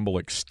 Dylan Campbell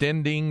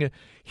extending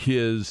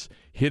his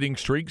hitting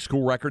streak,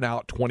 school record now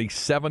at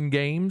 27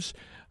 games.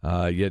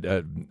 Yet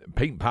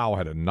Peyton Powell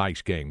had a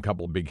nice game, a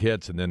couple of big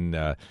hits, and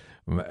then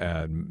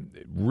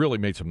really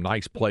made some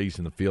nice plays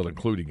in the field,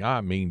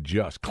 including,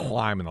 just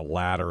climbing the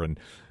ladder and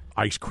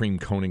ice cream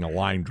coning a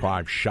line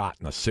drive shot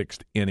in the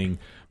 6th inning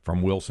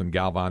from Wilson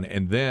Galvan.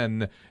 And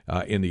then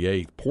in the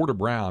 8th, Porter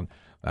Brown,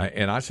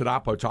 and I said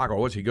Oppo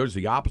Taco, he goes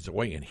the opposite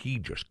way, and he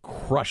just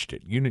crushed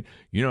it. You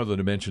know the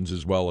dimensions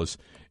as well as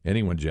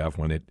anyone, Jeff,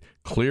 when it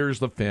clears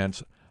the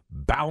fence,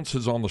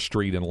 bounces on the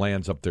street, and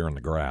lands up there in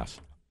the grass.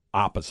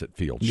 Opposite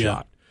field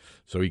shot.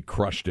 So he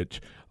crushed it.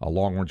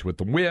 Longhorns with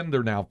the win.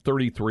 They're now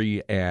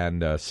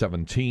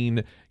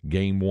 33-17.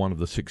 Game 1 of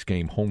the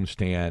 6-game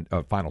homestand,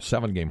 final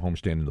 7-game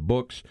homestand in the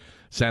books.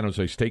 San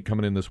Jose State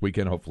coming in this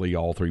weekend. Hopefully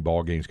all 3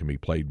 ball games can be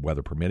played,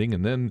 weather permitting.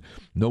 And then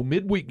no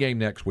midweek game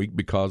next week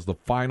because the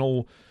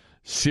final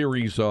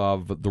series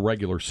of the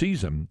regular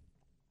season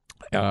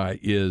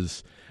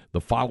is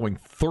the following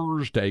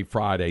Thursday,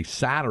 Friday,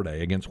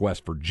 Saturday against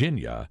West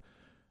Virginia,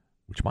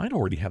 which might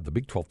already have the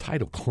Big 12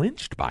 title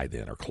clinched by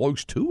then or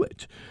close to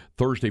it.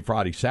 Thursday,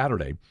 Friday,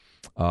 Saturday.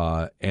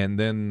 And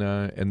then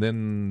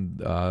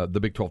the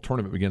Big 12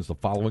 tournament begins the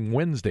following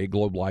Wednesday,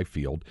 Globe Life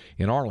Field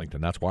in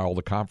Arlington. That's why all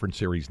the conference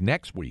series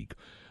next week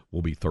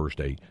will be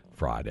Thursday,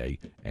 Friday,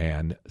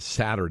 and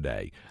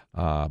Saturday.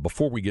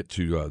 Before we get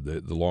to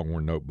the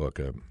Longhorn Notebook,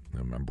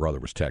 my brother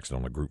was texting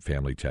on a group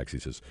family text. He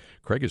says,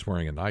 Craig is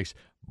wearing a nice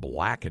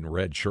black and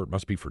red shirt.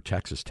 Must be for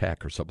Texas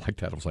Tech or something like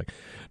that. I was like,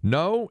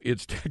 no,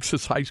 it's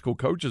Texas High School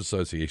Coaches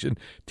Association,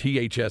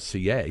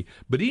 THSCA.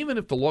 But even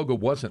if the logo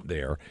wasn't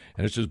there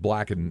and it's just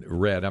black and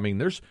red,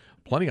 there's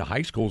plenty of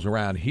high schools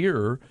around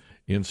here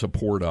in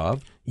support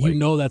of. You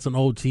know that's an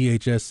old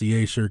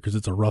THSCA shirt because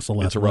it's a Russell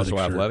Athletic. It's a Russell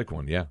shirt. Athletic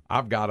one, yeah.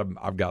 I've got them.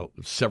 I've got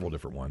several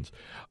different ones.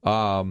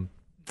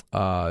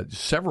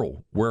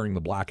 Several wearing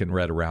the black and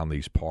red around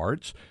these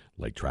parts.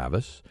 Lake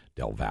Travis,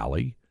 Del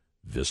Valle,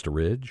 Vista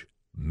Ridge,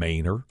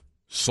 Manor,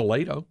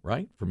 Salado,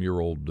 right, from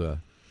your old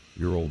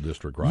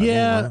district rival.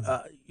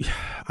 Yeah,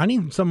 I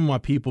need some of my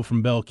people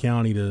from Bell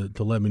County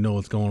to let me know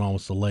what's going on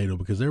with Salado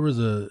because there was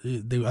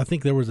I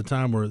think there was a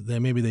time where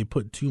they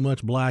put too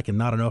much black and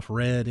not enough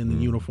red in the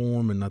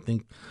uniform, and I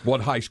think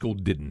what high school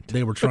didn't.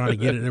 They were trying to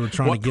get it. They were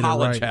trying to get it right. What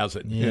college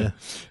hasn't? Yeah,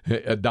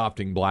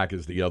 adopting black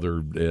as the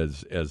other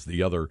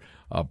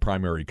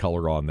primary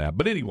color on that.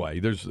 But anyway,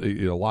 there's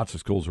lots of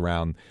schools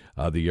around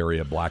the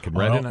area, black and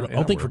red. I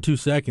don't think for 2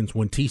 seconds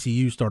when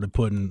TCU started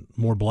putting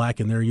more black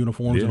in their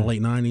uniforms in the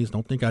late 90s,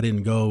 don't think I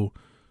didn't go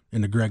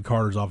into Greg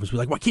Carter's office be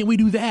like, why can't we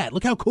do that?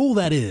 Look how cool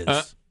that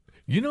is.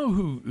 You know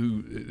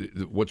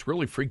what's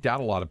really freaked out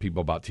a lot of people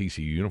about TCU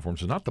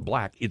uniforms is not the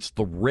black, it's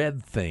the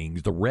red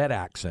things, the red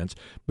accents,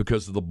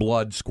 because of the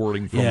blood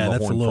squirting from the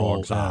Horned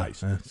Frog's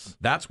eyes.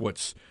 That's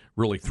what's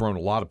really thrown a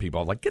lot of people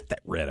out. Like, get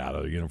that red out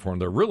of the uniform.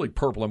 They're really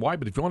purple and white,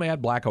 but if you want to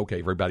add black, okay,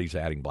 everybody's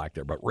adding black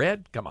there. But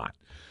red, come on.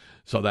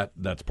 So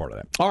that's part of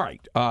that. All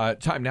right,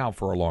 time now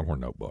for our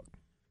Longhorn Notebook.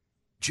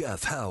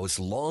 Jeff Howe's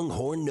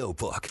Longhorn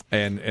Notebook.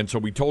 And so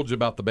we told you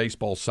about the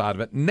baseball side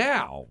of it.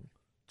 Now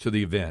to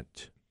the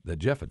event that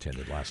Jeff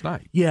attended last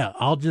night. Yeah,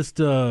 I'll just,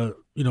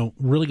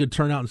 really good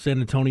turnout in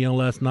San Antonio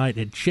last night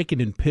at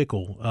Chicken and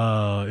Pickle.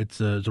 It's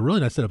a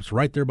really nice setup. It's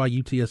right there by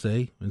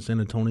UTSA in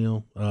San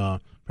Antonio.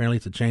 Apparently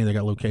it's a chain. They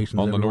got locations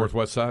on everywhere. The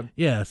northwest side?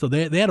 Yeah, so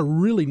they had a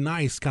really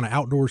nice kind of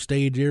outdoor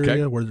stage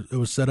area where it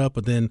was set up,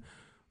 but then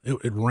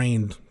it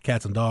rained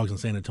cats and dogs in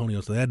San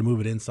Antonio, so they had to move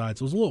it inside.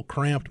 So it was a little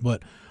cramped,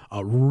 but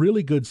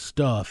really good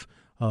stuff.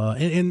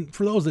 And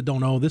for those that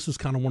don't know, this is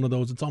kind of one of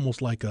those. It's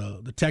almost like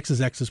the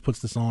Texas Exes puts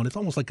this on. It's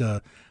almost like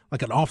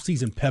an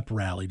off-season pep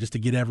rally just to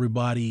get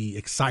everybody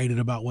excited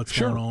about what's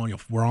going on.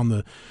 We're on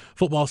the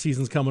football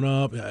season's coming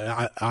up.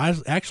 I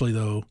actually,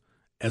 though,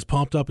 as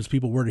pumped up as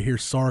people were to hear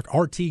Sark,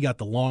 RT got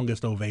the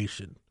longest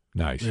ovation.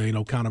 Nice.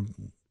 Kind of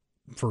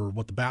for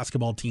what the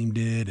basketball team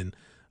did, and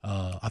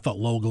I thought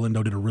Lowell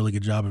Galindo did a really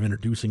good job of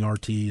introducing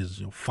RT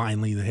as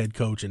finally the head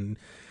coach. And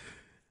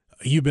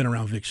you've been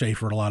around Vic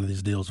Schaefer at a lot of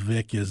these deals.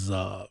 Vic is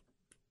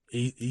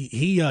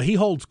he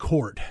holds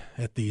court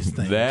at these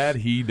things. That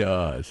he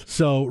does.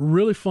 So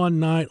really fun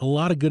night, a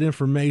lot of good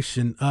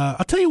information.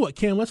 I'll tell you what,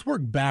 Cam, let's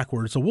work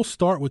backwards. So we'll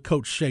start with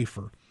Coach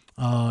Schaefer,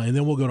 and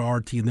then we'll go to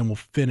RT, and then we'll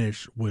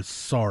finish with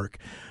Sark.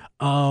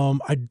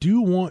 I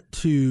do want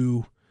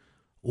to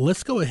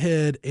let's go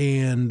ahead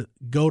and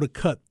go to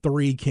cut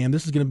 3, Cam.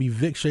 This is going to be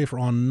Vic Schaefer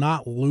on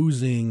not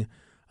losing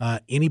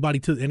anybody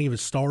to any of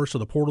his stars to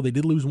the portal. They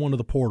did lose one to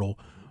the portal,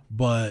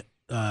 but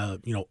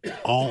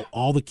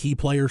all the key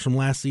players from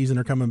last season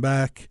are coming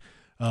back.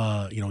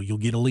 You'll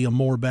get Aaliyah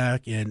Moore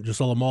back and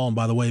Gisela Maul. And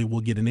by the way,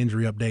 we'll get an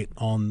injury update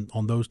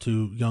on those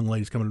two young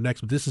ladies coming up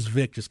next. But this is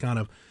Vic, just kind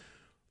of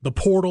the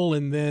portal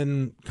and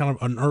then kind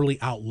of an early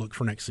outlook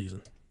for next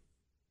season.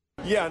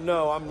 Yeah,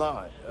 no, I'm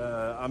not.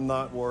 I'm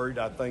not worried.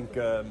 I think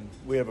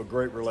we have a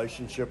great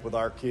relationship with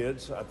our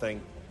kids. I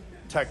think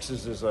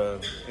Texas is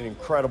an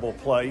incredible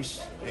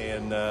place.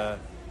 And, our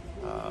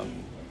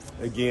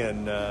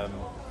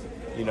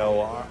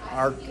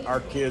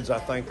kids, I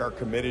think, are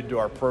committed to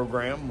our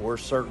program. We're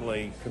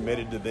certainly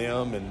committed to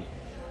them,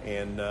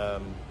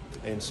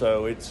 and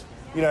so it's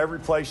every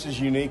place is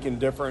unique and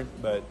different,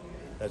 but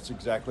that's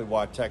exactly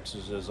why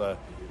Texas is a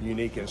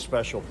unique and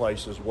special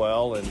place as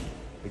well. And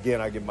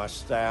again, I give my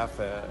staff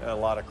a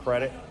lot of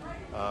credit,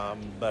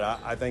 but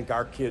I think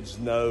our kids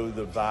know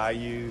the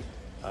value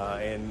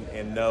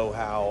and know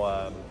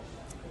how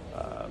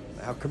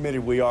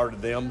committed we are to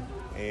them.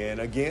 And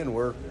again,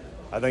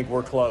 I think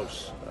we're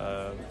close.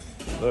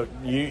 Look,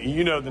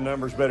 you know the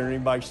numbers better than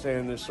anybody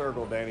standing in this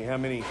circle, Danny. How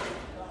many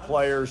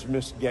players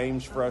missed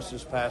games for us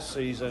this past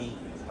season?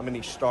 How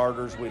many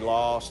starters we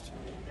lost?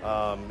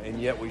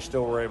 And yet we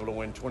still were able to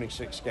win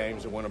 26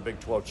 games and win a Big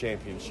 12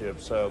 championship.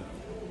 So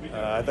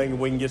I think if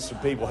we can get some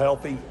people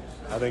healthy,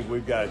 I think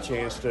we've got a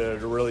chance to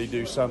really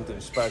do something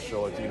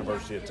special at the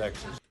University of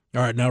Texas.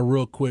 All right, now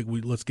real quick,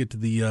 let's get to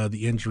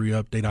the injury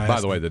update.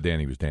 By the way, the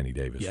Danny was Danny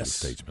Davis, yes,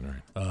 the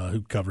Statesman, right?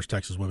 Who covers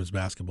Texas women's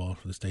basketball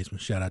for the Statesman.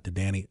 Shout out to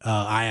Danny.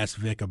 I asked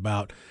Vic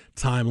about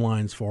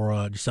timelines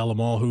for Gisela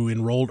Maul, who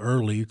enrolled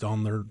early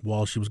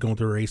while she was going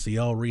through her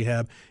ACL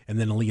rehab, and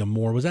then Aaliyah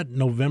Moore. Was that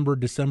November,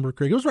 December,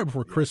 Craig? It was right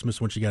before Christmas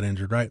when she got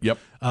injured, right? Yep.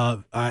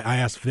 I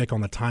asked Vic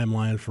on the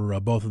timeline for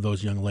both of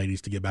those young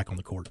ladies to get back on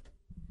the court.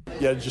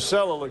 Yeah,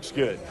 Gisela looks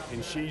good,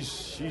 and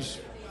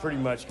she's pretty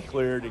much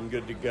cleared and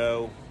good to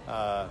go.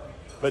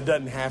 But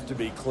doesn't have to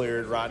be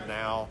cleared right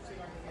now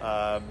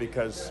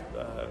because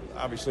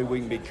obviously we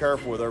can be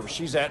careful with her.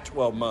 She's at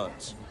 12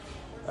 months,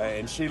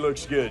 and she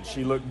looks good.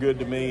 She looked good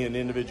to me in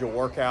individual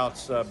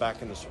workouts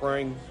back in the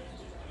spring.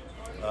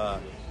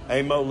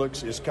 Amo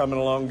is coming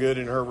along good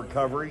in her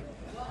recovery.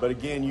 But,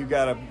 again, you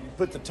got to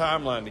put the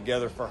timeline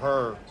together for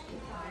her.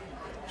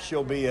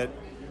 She'll be at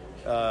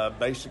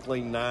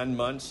basically 9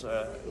 months,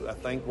 I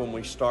think, when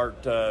we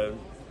start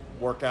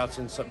workouts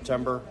in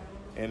September.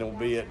 And it'll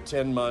be at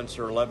 10 months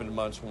or 11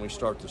 months when we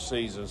start the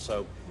season.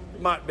 So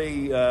it might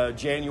be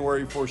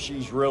January before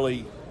she's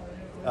really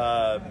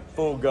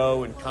full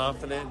go and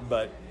confident,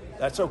 but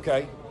that's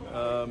okay.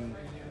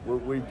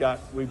 We've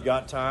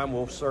got time.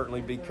 We'll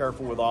certainly be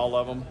careful with all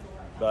of them.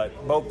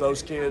 But both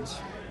those kids,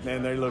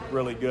 man, they look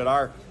really good.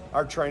 Our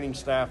training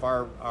staff,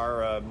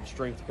 our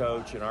strength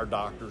coach, and our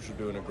doctors are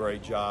doing a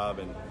great job,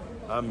 and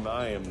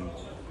I am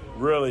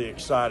really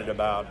excited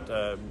about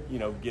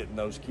getting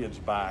those kids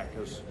back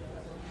because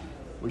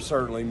we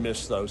certainly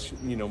missed those.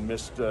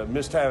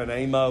 Missed having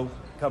Amo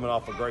coming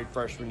off a great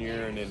freshman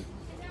year, and then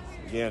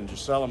again,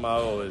 Gisela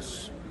Maul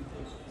has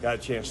got a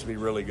chance to be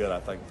really good, I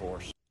think, for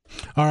us.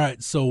 All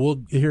right, so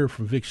we'll hear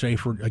from Vic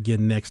Schaefer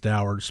again next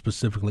hour,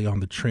 specifically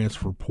on the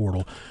transfer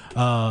portal.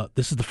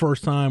 This is the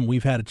first time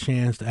we've had a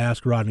chance to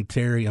ask Rodney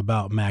Terry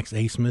about Max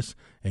Abmas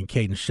and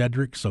Caden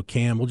Shedrick. So,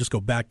 Cam, we'll just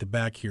go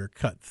back-to-back here.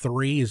 Cut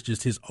 3 is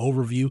just his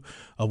overview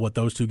of what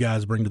those two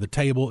guys bring to the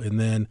table, and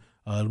then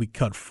we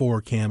cut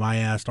 4, Cam. I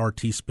asked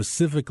RT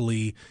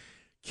specifically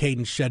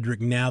Caden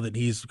Shedrick now that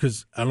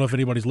because I don't know if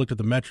anybody's looked at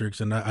the metrics,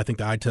 and I think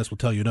the eye test will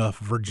tell you enough.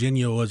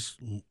 Virginia was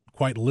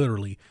quite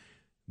literally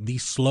the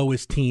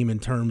slowest team in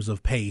terms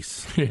of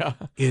pace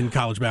in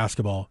college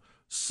basketball.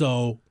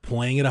 So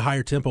playing at a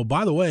higher tempo.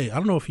 By the way, I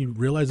don't know if you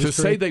realize this.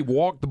 To say they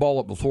walked the ball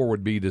up before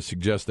would be to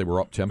suggest they were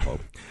up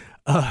tempo.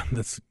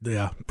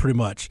 Pretty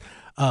much.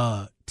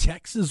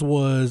 Texas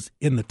was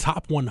in the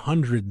top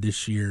 100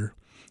 this year,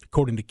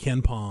 according to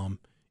KenPom,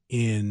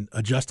 in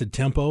adjusted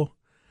tempo.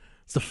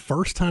 It's the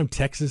first time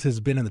Texas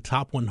has been in the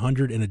top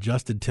 100 in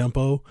adjusted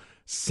tempo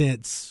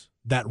since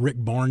that Rick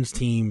Barnes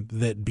team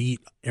that beat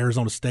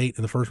Arizona State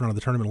in the first round of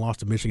the tournament and lost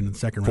to Michigan in the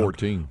second round.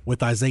 14.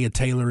 With Isaiah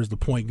Taylor as the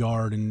point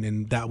guard,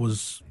 and that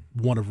was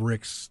one of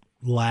Rick's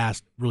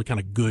last really kind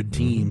of good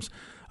teams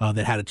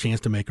that had a chance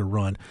to make a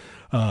run.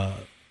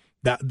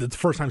 That's the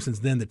first time since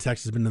then that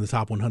Texas has been in the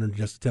top 100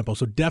 adjusted tempo.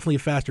 So definitely a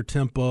faster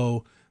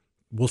tempo.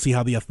 We'll see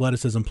how the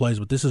athleticism plays.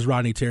 But this is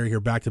Rodney Terry here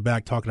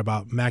back-to-back talking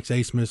about Max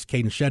Abmas,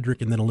 Caden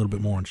Shedrick, and then a little bit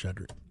more on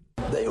Shedrick.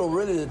 They were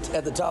really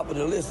at the top of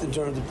the list in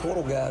terms of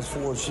portal guys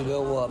for us.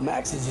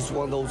 Max is just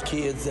one of those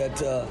kids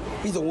that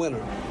he's a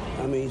winner.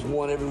 I mean, he's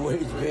won everywhere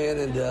he's been,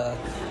 and he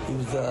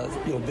was,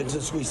 been to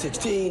the Sweet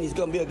 16. He's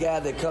going to be a guy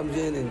that comes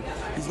in, and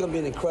he's going to be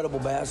an incredible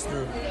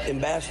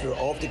ambassador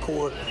off the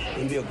court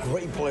and be a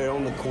great player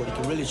on the court. He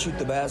can really shoot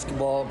the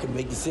basketball, can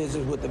make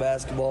decisions with the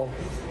basketball.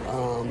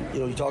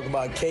 You talk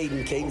about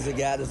Caden. Caden's a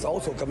guy that's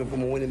also coming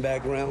from a winning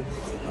background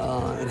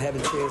and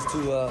having a chance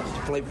to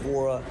play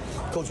for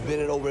Coach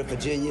Bennett over at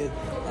Virginia.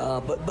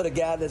 But a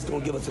guy that's going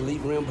to give us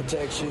elite rim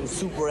protection,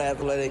 super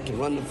athletic, can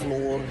run the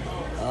floor.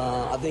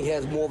 I think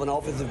has more of an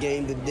offensive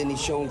game than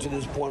he's shown to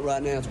this point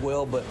right now as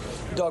well. But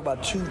you talk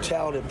about two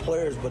talented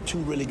players, but two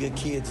really good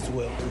kids as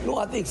well. No,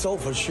 I think so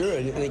for sure.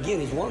 And again,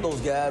 he's one of those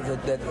guys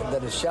that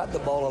has shot the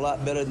ball a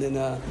lot better than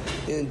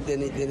he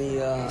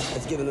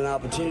has given an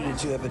opportunity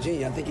to at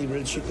Virginia. I think he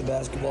really shoot the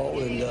basketball,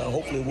 and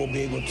hopefully we'll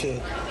be able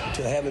to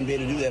have him be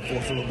able to do that for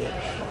us a little bit.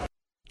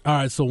 All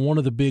right, so one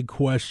of the big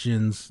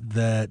questions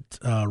that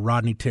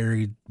Rodney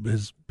Terry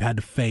has had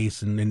to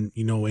face, and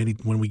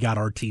when we got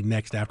RT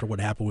next after what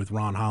happened with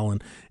Ron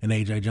Holland and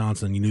A.J.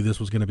 Johnson, you knew this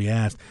was going to be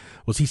asked.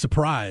 Was he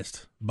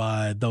surprised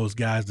by those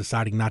guys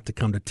deciding not to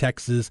come to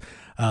Texas?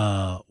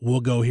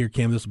 We'll go here,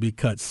 Cam. This will be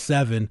cut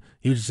 7.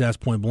 He was just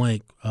asked point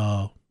blank,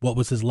 what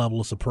was his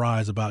level of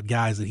surprise about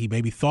guys that he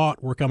maybe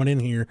thought were coming in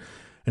here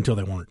until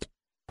they weren't?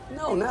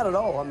 No, not at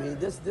all. I mean,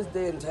 this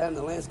day and time,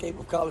 the landscape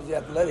of college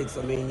athletics,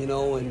 and in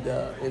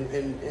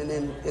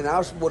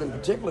our sport in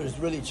particular, has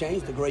really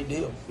changed a great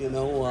deal. In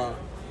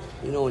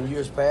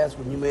years past,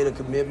 when you made a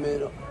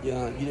commitment, you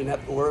didn't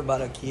have to worry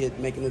about a kid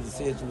making a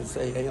decision to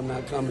say, hey, I'm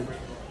not coming,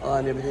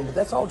 and everything. But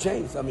that's all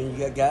changed. I mean, you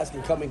got guys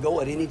can come and go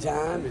at any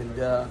time, and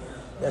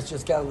that's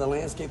just kind of the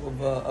landscape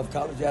of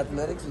college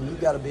athletics, and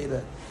you've got to be able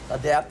to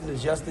adapt and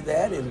adjust to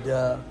that, and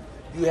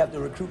you have to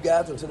recruit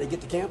guys until they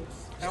get to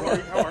campus.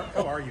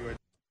 How are you?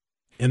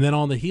 And then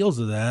on the heels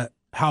of that,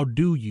 how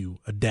do you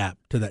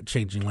adapt to that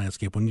changing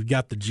landscape when you've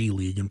got the G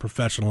League and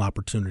professional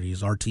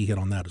opportunities? RT hit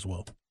on that as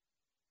well.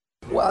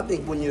 Well, I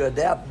think when you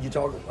adapt, you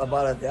talk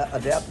about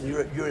adapting,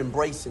 you're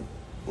embracing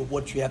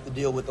what you have to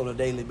deal with on a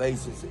daily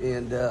basis.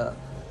 And, a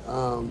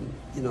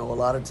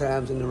lot of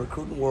times in the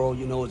recruiting world,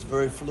 it's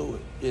very fluid,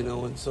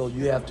 and so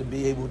you have to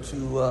be able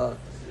to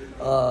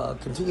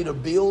continue to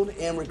build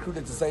and recruit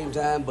at the same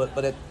time,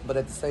 but at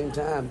the same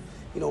time,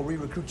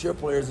 re-recruit your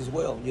players as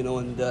well,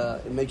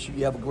 and make sure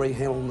you have a great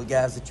handle on the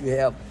guys that you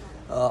have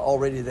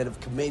already that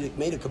have made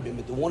a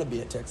commitment to want to be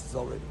at Texas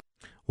already.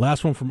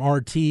 Last one from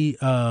RT,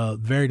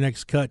 very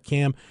next cut,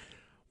 Cam.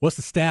 What's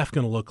the staff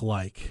going to look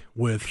like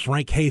with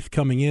Frank Haith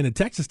coming in? And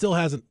Texas still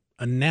hasn't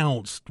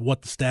announced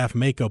what the staff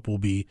makeup will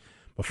be,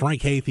 but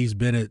Frank Haith, he's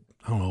been at,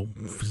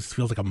 it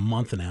feels like a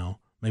month now,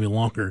 maybe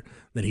longer,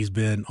 that he's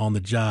been on the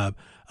job.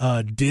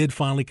 Did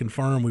finally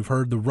confirm, we've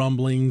heard the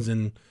rumblings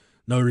and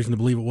no reason to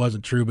believe it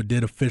wasn't true, but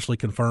did officially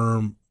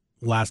confirm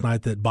last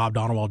night that Bob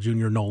Donewald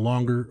Jr. no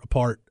longer a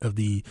part of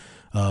the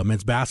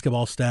men's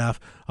basketball staff.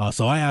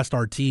 So I asked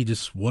RT,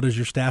 just what does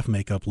your staff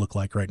makeup look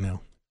like right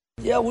now?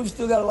 Yeah, we've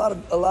still got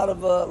a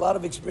lot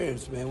of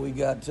experience, man. We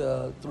got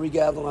 3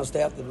 guys on our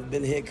staff that have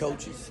been head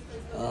coaches.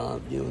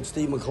 And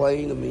Steve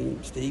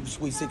McClain. Steve's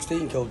Sweet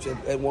 16 coach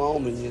at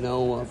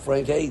Wyoming.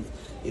 Frank Haith,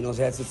 has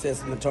had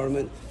success in the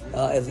tournament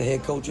as a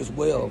head coach as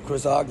well.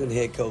 Chris Ogden,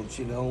 head coach.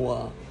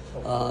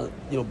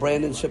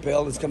 Brandon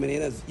Chappelle is coming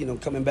in as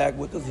coming back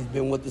with us. He's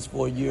been with us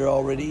for a year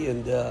already,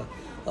 and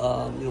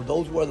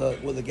those were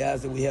the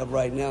guys that we have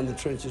right now in the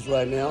trenches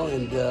right now,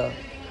 and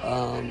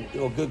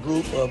a good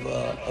group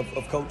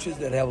of coaches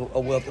that have a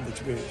wealth of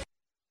experience.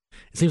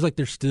 It seems like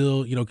they're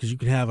still, because you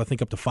can have, I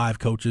think, up to 5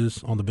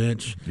 coaches on the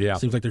bench. Yeah. It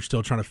seems like they're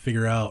still trying to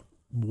figure out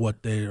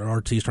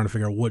RT is trying to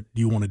figure out what do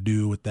you want to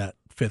do with that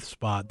 5th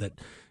spot, that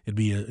it'd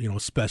be a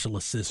special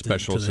assistant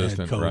to the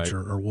head coach, right,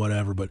 or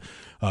whatever. But,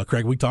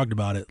 Craig, we talked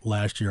about it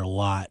last year a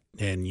lot,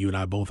 and you and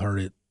I both heard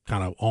it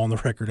kind of on the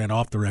record and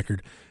off the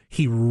record.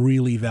 He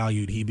really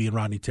valued, he being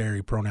Rodney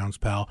Terry, pronouns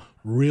pal,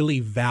 really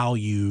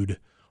valued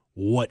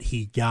what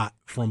he got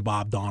from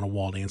Bob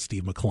Donewald and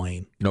Steve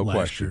McClain. No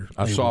question.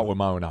 I saw it with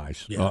my own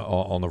eyes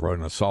on the road,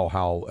 and I saw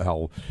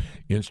how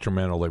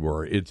instrumental they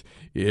were.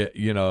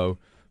 You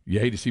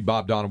hate to see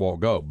Bob Donewald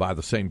go. By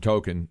the same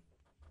token,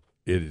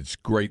 it's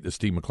great that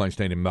Steve McClain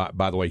stayed in.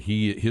 By the way,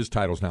 his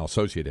title is now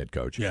associate head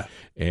coach. Yeah,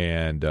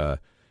 and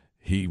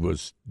he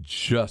was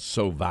just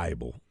so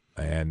valuable,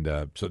 and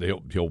so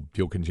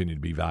he'll continue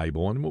to be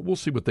valuable. And we'll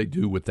see what they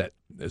do with that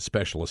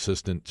special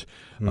assistant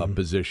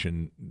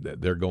position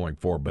that they're going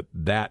for. But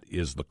that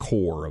is the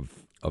core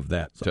of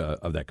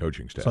that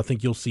coaching staff. So I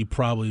think you'll see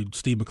probably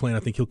Steve McClain.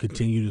 I think he'll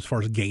continue as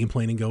far as game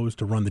planning goes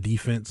to run the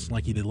defense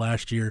like he did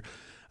last year.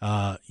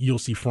 You'll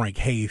see Frank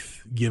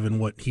Haith, given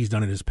what he's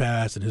done in his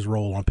past and his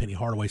role on Penny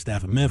Hardaway's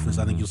staff in Memphis,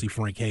 I think you'll see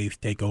Frank Haith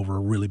take over a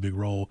really big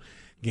role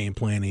game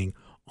planning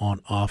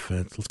on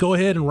offense. Let's go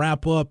ahead and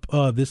wrap up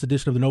this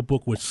edition of the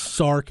Notebook with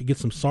Sark. Get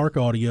some Sark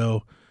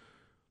audio.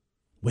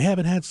 We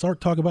haven't had Sark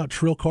talk about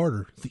Trill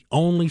Carter. It's the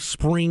only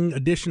spring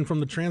addition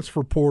from the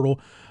transfer portal,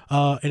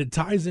 and it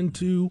ties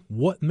into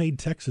what made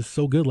Texas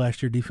so good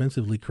last year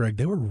defensively, Craig.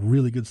 They were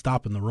really good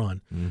stopping the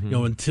run.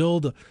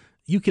 Until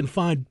you can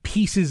find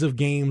pieces of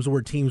games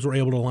where teams were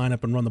able to line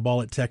up and run the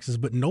ball at Texas,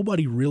 but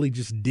nobody really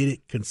just did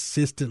it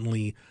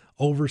consistently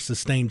over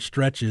sustained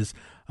stretches.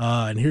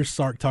 And here's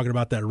Sark talking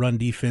about that run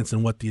defense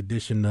and what the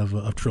addition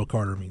of Trill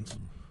Carter means.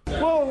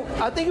 Well,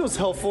 I think it was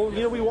helpful.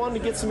 You know, we wanted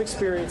to get some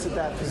experience at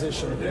that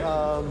position.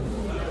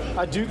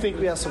 I do think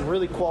we have some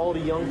really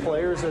quality young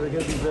players that are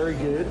going to be very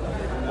good.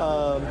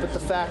 But the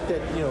fact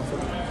that,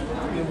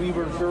 we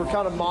were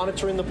kind of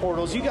monitoring the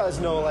portals. You guys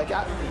know,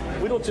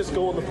 we don't just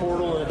go in the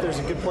portal and if there's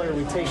a good player,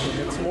 we take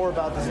him. It's more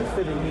about does it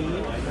fit a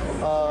need.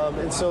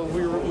 And so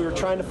we were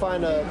trying to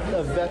find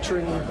a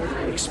veteran,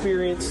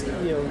 experienced,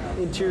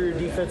 interior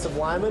defensive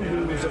lineman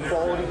who's a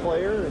quality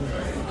player, and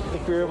I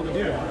think we were able to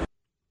do that.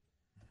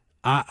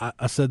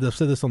 I said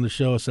this on the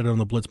show. I said it on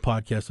the Blitz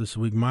podcast this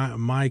week.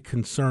 My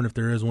concern, if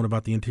there is one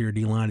about the interior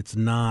D-line, it's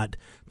not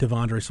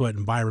Devondre Sweat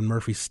and Byron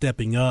Murphy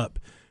stepping up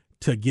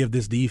to give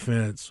this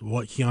defense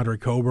what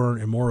Keandre Coburn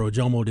and Moro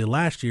Ojomo did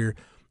last year.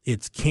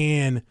 It's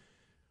can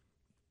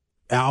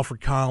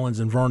Alfred Collins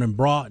and Vernon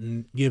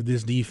Broughton give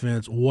this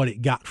defense what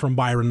it got from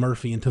Byron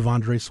Murphy and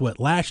Devondre Sweat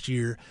last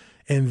year,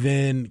 and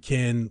then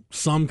can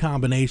some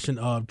combination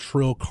of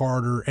Trill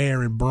Carter,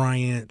 Aaron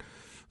Bryant,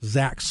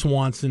 Zach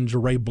Swanson,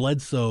 Jeray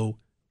Bledsoe,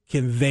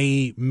 can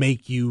they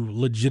make you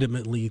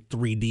legitimately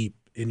three deep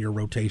in your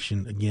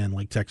rotation again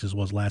like Texas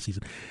was last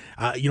season?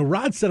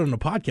 Rod said on the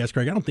podcast,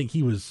 Craig, I don't think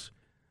he was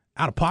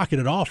out of pocket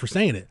at all for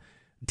saying it.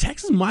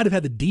 Texas might have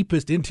had the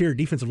deepest interior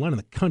defensive line in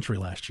the country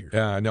last year.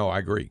 No, I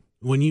agree.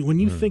 When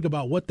you think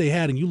about what they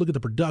had and you look at the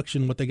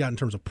production, what they got in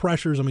terms of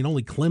pressures, I mean,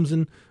 only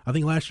Clemson, I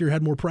think last year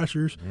had more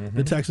pressures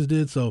than Texas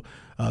did. So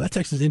that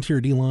Texas interior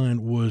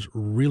D-line was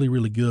really,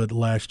 really good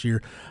last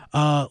year.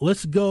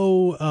 Let's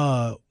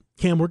go,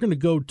 Cam, we're going to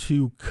go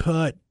to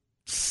cut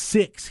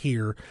 6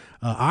 here.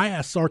 I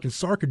asked Sark, and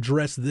Sark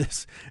addressed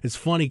this. It's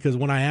funny because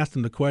when I asked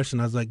him the question,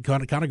 I was like,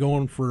 kind of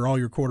going for all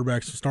your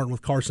quarterbacks, starting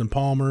with Carson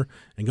Palmer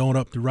and going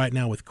up to right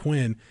now with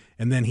Quinn.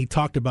 And then he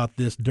talked about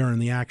this during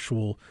the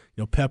actual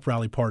pep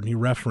rally part, and he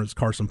referenced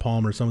Carson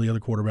Palmer and some of the other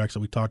quarterbacks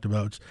that we talked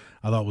about, which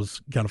I thought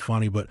was kind of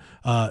funny. But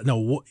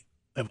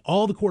of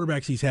all the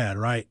quarterbacks he's had,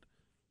 right,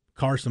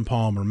 Carson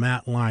Palmer,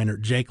 Matt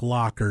Leinart, Jake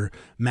Locker,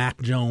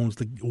 Mac Jones,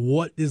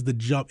 what is the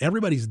jump?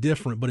 Everybody's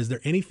different, but is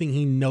there anything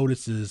he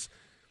notices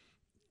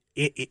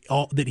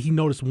that he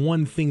noticed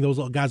one thing those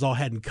guys all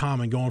had in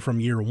common going from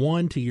year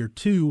 1 to year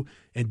 2,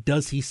 and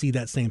does he see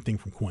that same thing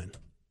from Quinn?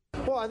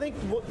 Well, I think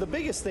the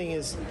biggest thing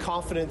is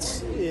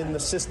confidence in the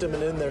system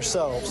and in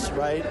themselves,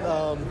 right?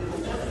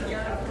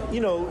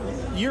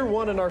 Year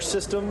 1 in our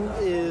system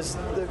is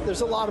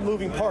there's a lot of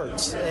moving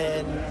parts,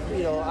 and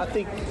I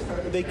think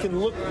they can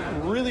look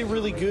really,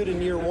 really good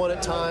in year 1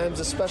 at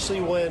times,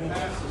 especially when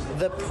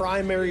the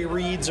primary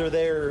reads are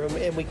there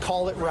and we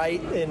call it right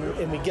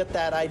and we get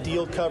that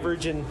ideal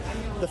coverage and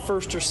the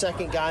first or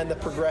second guy in the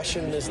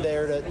progression is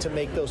there to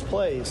make those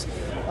plays.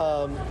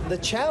 The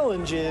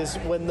challenge is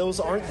when those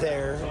aren't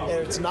there and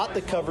it's not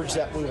the coverage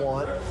that we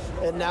want,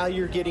 and now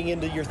you're getting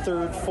into your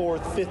 3rd,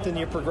 4th, 5th in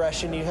your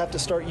progression. You have to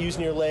start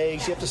using your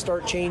legs. You have to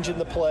start changing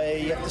the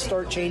play. You have to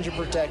start changing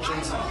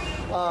protections.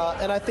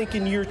 And I think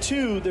in year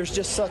 2, there's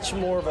just such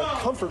more of a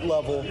comfort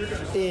level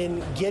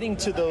in getting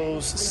to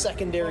those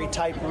secondary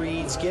type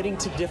reads, getting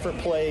to different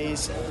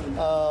plays,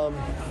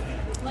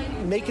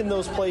 making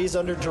those plays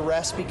under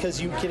duress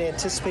because you can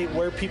anticipate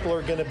where people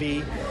are going to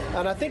be.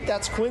 And I think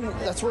that's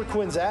where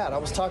Quinn's at. I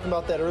was talking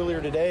about that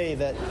earlier today,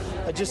 that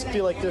I just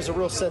feel like there's a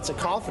real sense of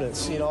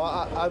confidence.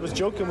 I was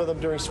joking with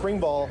him during spring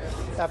ball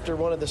after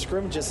one of the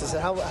scrimmages. I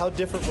said, how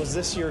different was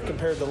this year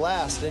compared to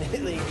last? And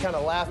he kind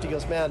of laughed. He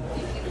goes, man,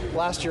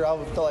 last year I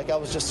felt like I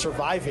was just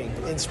surviving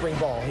in spring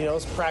ball. It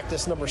was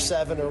practice number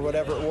 7 or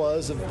whatever it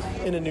was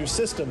in a new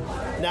system.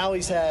 Now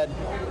he's had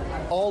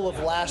all of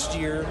last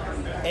year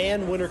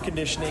and winter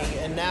conditioning,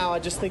 and now I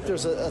just think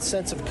there's a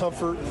sense of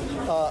comfort,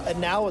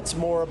 and now it's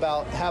more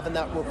about having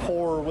that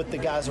rapport with the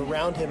guys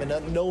around him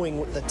and knowing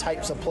what the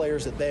types of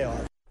players that they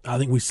are. I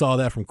think we saw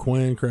that from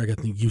Quinn, Craig. I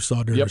think you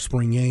saw during the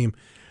spring game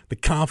the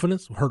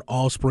confidence. We heard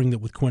all spring that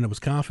with Quinn it was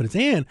confidence,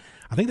 and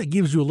I think that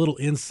gives you a little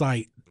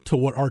insight to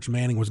what Arch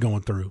Manning was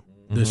going through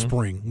this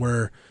spring,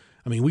 where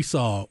we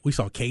saw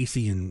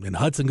Casey and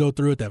Hudson go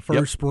through it that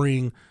first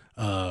spring.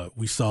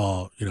 We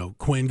saw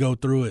Quinn go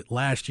through it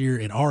last year,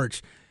 and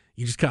Arch,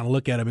 you just kind of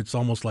look at him, it's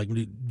almost like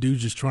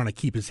dude's just trying to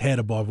keep his head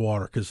above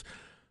water, because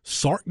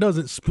Sark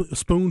doesn't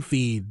spoon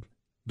feed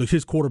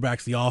his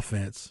quarterbacks the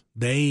offense.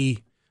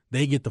 They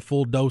get the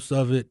full dose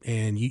of it,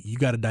 and you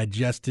got to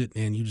digest it,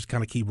 and you just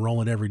kind of keep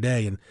rolling every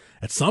day. And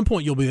at some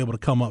point, you'll be able to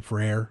come up for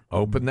air.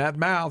 Open that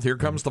mouth. Here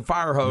comes the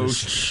fire hose.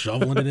 Just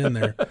shoveling it in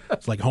there.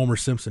 It's like Homer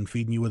Simpson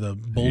feeding you with a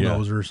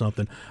bulldozer or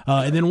something.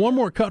 And then one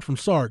more cut from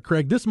Sark.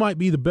 Craig, this might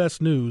be the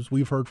best news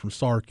we've heard from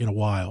Sark in a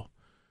while.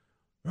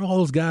 All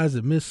those guys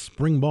that missed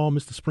spring ball,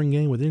 missed the spring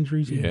game with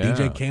injuries. Yeah.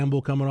 DJ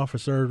Campbell coming off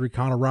of surgery,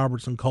 Connor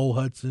Robertson, Cole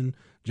Hudson,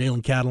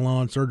 Jalen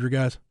Catalon, surgery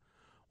guys.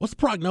 What's the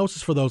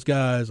prognosis for those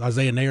guys?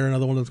 Isaiah Nair,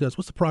 another one of those guys.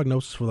 What's the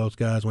prognosis for those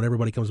guys when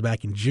everybody comes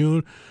back in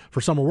June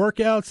for summer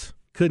workouts?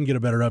 Couldn't get a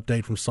better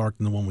update from Sark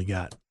than the one we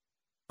got.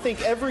 I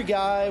think every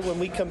guy, when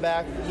we come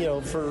back,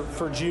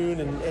 for June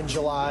and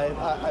July,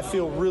 I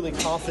feel really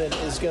confident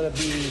is going to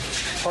be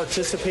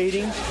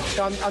participating.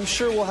 I'm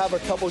sure we'll have a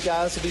couple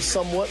guys to be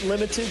somewhat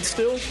limited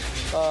still.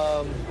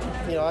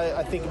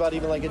 I think about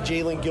even like a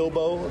Jalen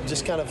Gilbo,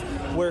 just kind of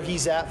where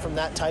he's at from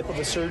that type of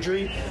a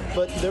surgery.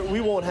 But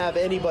we won't have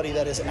anybody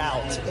that is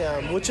out,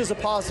 which is a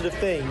positive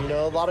thing.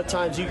 A lot of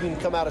times you can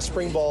come out of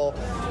spring ball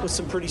with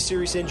some pretty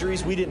serious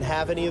injuries. We didn't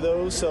have any of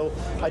those, so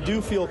I do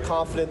feel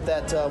confident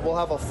that we'll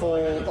have a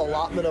full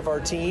allotment of our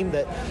team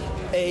that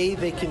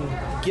they can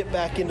get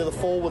back into the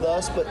fold with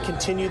us, but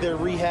continue their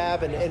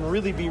rehab and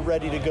really be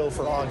ready to go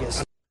for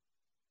August.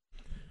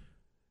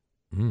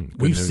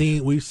 We've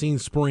seen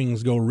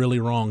springs go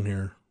really wrong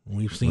here.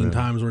 We've seen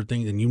times where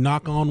things, and you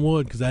knock on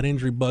wood because that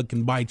injury bug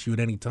can bite you at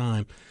any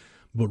time,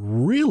 but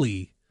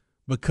really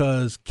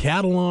because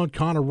Catalon,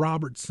 Connor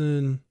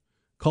Robertson,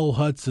 Cole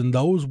Hudson,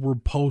 those were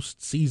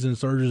post-season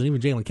surgeries. Even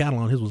Jalen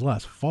Catalon, his was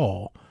last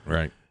fall.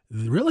 Right.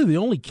 Really, the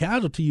only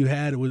casualty you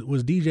had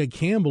was DJ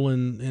Campbell,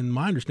 and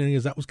my understanding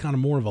is that was kind of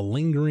more of a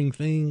lingering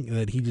thing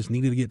that he just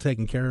needed to get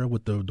taken care of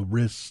with the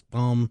wrist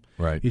thumb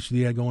issue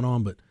he had going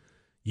on. But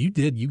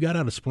you got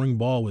out of spring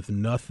ball with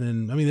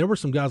nothing. I mean, there were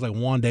some guys like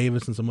Juan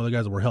Davis and some other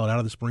guys that were held out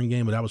of the spring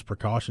game, but that was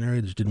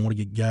precautionary. They just didn't want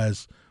to get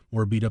guys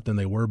more beat up than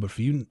they were. But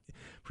for you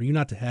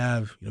not to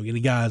have any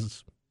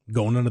guys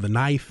going under the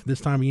knife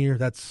this time of year,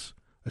 that's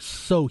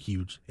so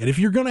huge. And if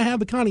you're going to have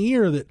the kind of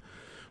year that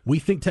we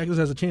think Texas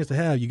has a chance to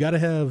have, you got to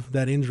have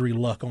that injury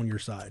luck on your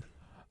side.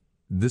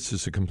 This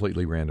is a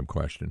completely random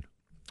question.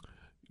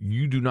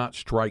 You do not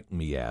strike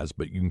me as,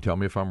 but you can tell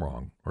me if I'm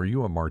wrong. Are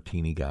you a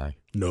martini guy?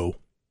 No.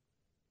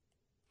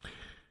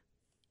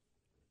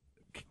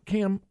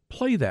 Cam,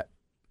 play that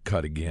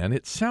cut again.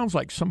 It sounds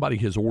like somebody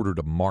has ordered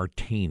a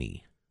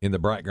martini in the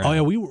background. Oh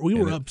yeah, we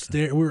were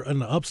upstairs. We're in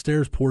the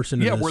upstairs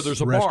portion. Yeah, of this where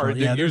there's a restaurant. bar.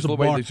 Yeah, there's a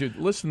bar.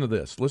 Listen to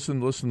this. Listen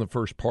to the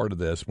first part of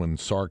this when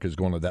Sark is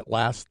going to that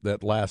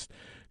last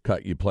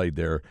cut you played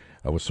there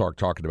with Sark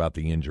talking about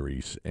the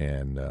injuries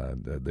and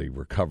the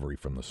recovery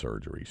from the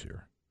surgeries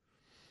here.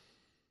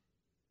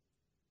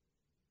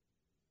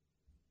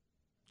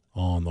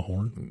 On the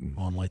horn,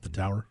 on Light the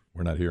Tower.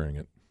 We're not hearing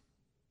it.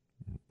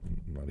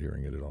 I'm not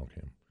hearing it at all,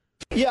 Cam.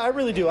 Yeah, I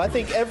really do. I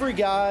think every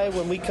guy,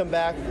 when we come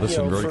back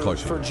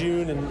for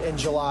June and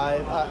July,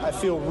 I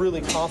feel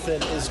really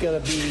confident is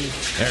going to be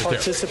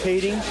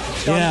participating.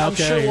 I'm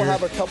sure we'll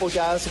have a couple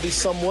guys to be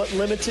somewhat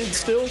limited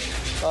still.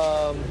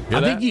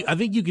 I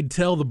think you could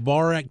tell the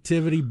bar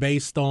activity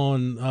based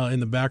on in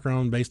the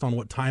background, based on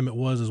what time it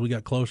was as we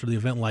got closer to the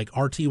event. Like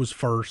RT was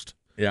first,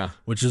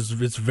 which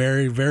is it's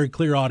very, very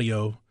clear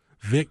audio.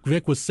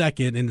 Vic was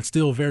second, and it's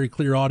still very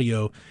clear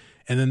audio.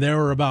 And then there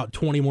were about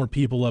 20 more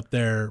people up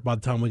there by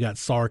the time we got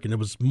Sark, and it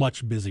was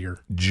much busier.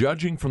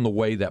 Judging from the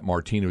way that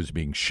martini was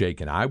being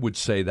shaken, I would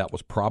say that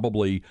was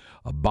probably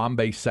a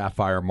Bombay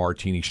Sapphire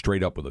martini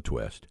straight up with a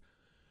twist.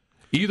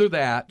 Either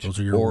that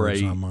or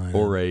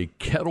a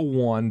Kettle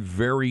One,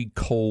 very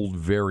cold,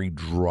 very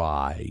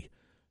dry,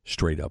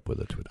 straight up with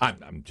a twist.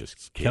 I'm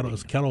just kidding.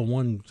 Kettle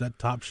One, is that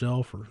top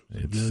shelf? Or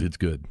it's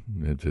good.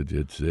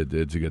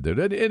 It's good.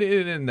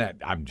 And that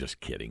I'm just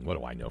kidding. What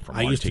do I know from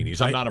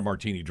martinis? I'm not a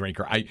martini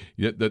drinker.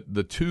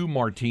 The two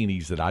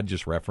martinis that I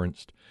just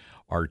referenced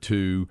are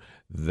two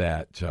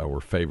that were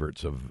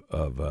favorites of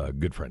a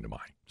good friend of mine.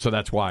 So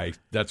that's why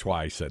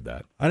I said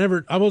that.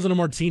 I wasn't a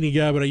martini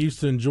guy, but I used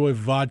to enjoy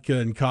vodka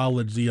in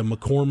college. The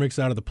McCormick's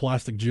out of the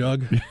plastic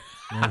jug.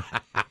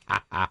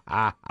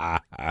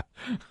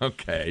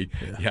 Okay,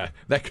 yeah,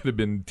 that could have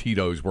been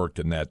Tito's worked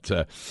in that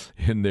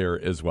in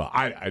there as well.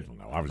 I don't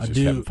know. I was just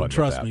having fun.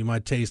 Trust me, my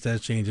taste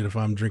has changed. And if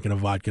I'm drinking a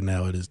vodka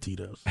now, it is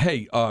Tito's.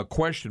 Hey,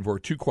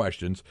 two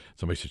questions.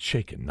 Somebody said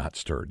shaken, not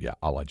stirred. Yeah,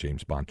 a la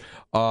James Bond.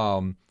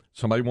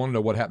 Somebody wanted to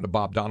know what happened to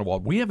Bob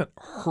Donewald. We haven't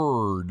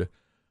heard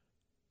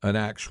an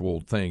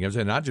actual thing.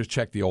 And I just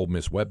checked the Ole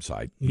Miss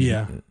website.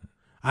 Yeah,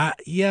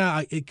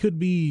 it could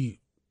be.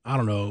 I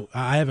don't know.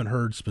 I haven't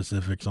heard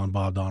specifics on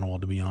Bob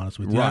Donewald, to be honest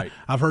with you. Right.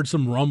 I've heard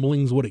some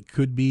rumblings what it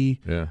could be.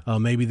 Yeah.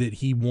 Maybe that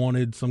he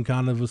wanted some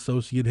kind of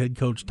associate head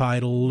coach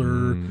title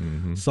or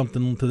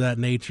something to that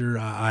nature.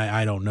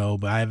 I don't know.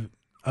 But I've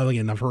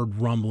heard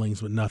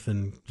rumblings, but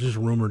nothing, just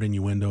rumored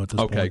innuendo at this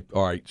point. Okay,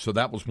 all right. So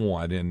that was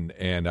one.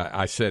 And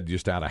I said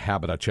just out of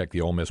habit I checked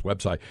the Ole Miss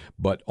website,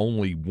 but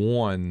only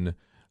one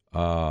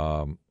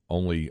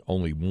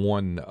Only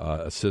one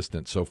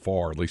assistant so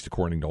far, at least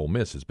according to Ole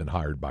Miss, has been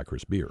hired by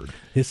Chris Beard.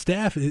 His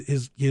staff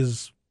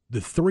is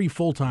the three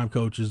full-time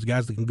coaches, the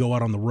guys that can go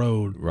out on the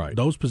road. Right.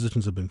 Those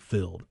positions have been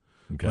filled.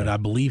 Okay. But I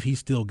believe he's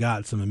still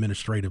got some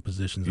administrative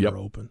positions that are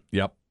open.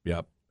 Yep.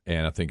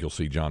 And I think you'll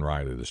see John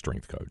Riley, the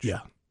strength coach. Yeah.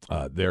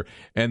 There.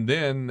 And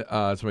then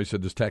somebody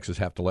said, does Texas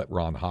have to let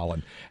Ron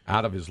Holland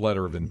out of his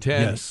letter of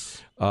intent?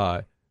 Yes.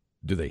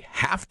 Do they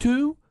have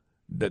to?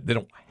 They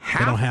don't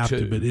have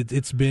to. But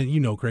it's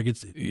been, Craig,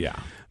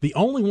 the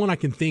only one I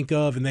can think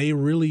of, and they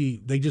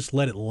just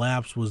let it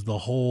lapse, was the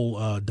whole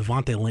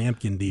Devontae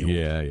Lampkin deal.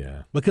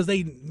 Yeah. Because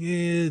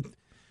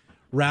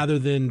rather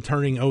than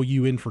turning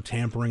OU in for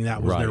tampering,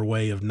 that was Right. their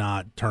way of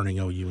not turning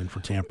OU in for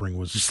tampering,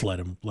 was just let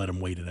him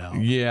wait it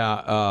out.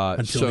 Yeah.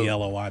 Until the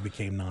LOI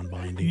became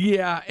non-binding.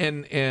 Yeah,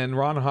 and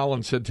Ron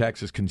Holland said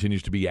Texas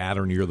continues to be at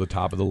or near the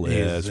top of the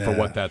list for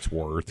what that's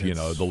worth,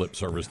 the lip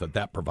service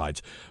that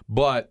provides.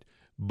 But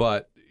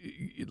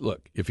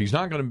look, if he's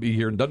not going to be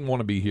here and doesn't want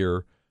to be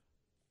here,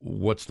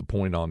 what's the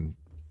point on,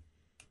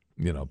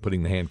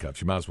 putting the handcuffs?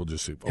 You might as well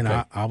just sue. Okay.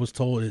 And I was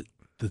told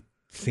the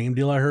same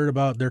deal I heard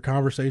about their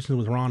conversations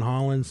with Ron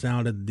Holland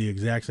sounded the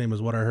exact same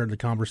as what I heard the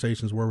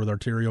conversations were with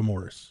Arterio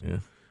Morris. Yeah.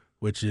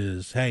 Which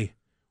is, hey,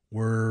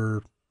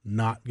 we're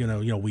not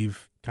going to,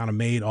 we've kind of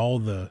made all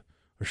the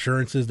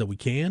assurances that we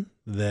can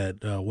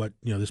that what,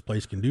 this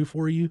place can do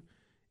for you,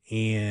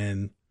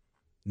 and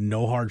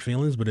no hard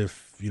feelings. But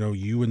if,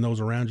 you and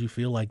those around you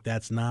feel like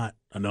that's not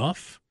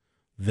enough,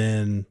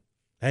 then,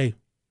 hey,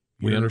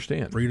 we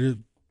understand.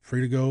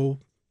 Free to go.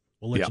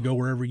 We'll let you go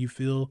wherever you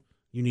feel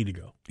you need to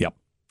go. Yep.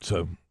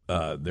 So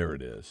there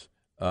it is.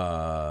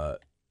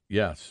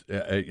 Yes,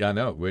 I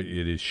know.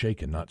 It is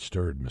shaken, not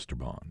stirred, Mr.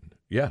 Bond.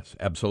 Yes,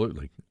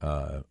 absolutely.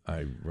 I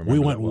remember we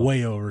went that well.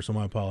 way over, so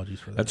my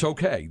apologies for that. That's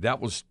okay. That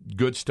was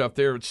good stuff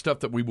there. It's stuff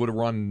that we would have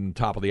run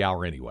top of the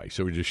hour anyway,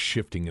 so we're just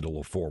shifting it a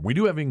little forward. We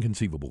do have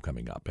Inconceivable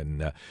coming up,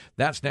 and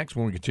that's next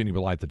when we continue to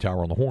light the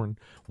tower on the Horn,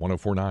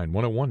 104.9, 101.9,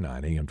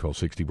 AM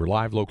 1260. We're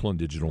live, local, and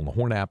digital on the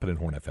Horn app and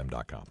at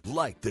hornfm.com.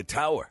 Light the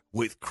Tower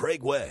with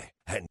Craig Way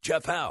and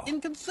Jeff Howe.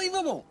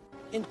 Inconceivable.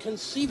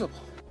 Inconceivable.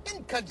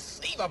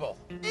 Inconceivable.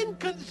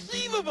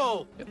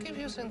 Inconceivable. You keep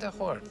using the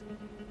word.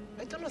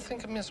 I don't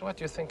think it means what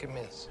you think it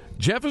means.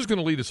 Jeff is going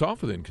to lead us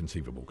off with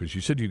Inconceivable because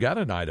you said you got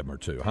an item or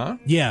two, huh?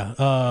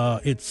 Yeah,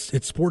 it's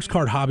sports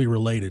card hobby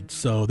related.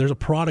 So there's a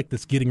product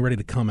that's getting ready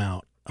to come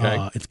out.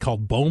 Okay. It's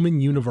called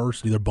Bowman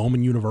University, their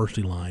Bowman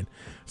University line.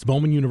 It's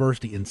Bowman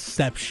University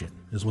Inception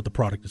is what the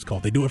product is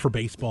called. They do it for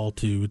baseball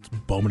too. It's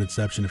Bowman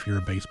Inception if you're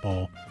a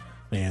baseball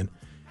fan.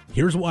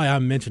 Here's why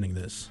I'm mentioning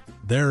this.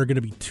 There are going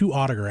to be 2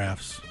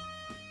 autographs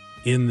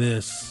in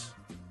this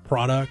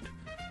product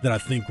that I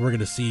think we're going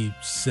to see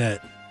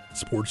set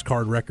sports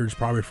card records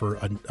probably for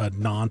a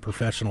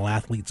non-professional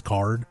athlete's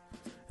card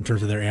in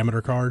terms of their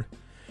amateur card.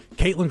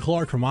 Caitlin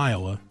Clark from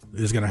Iowa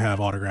is going to have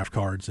autographed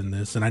cards in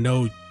this, and I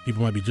know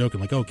people might be joking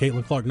like, "Oh,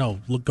 Caitlin Clark." No,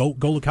 go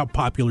look how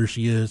popular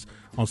she is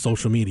on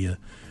social media.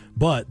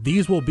 But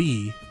these will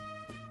be,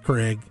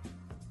 Craig.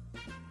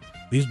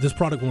 This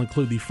product will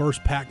include the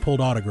first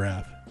pack-pulled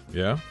autograph.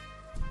 Yeah.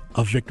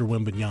 Of Victor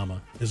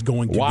Wembanyama is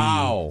going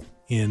to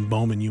be in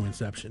Bowman U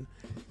Inception.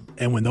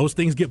 And when those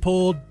things get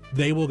pulled,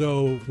 they will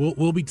go.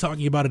 We'll be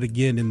talking about it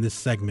again in this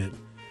segment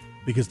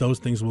because those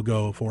things will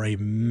go for a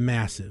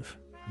massive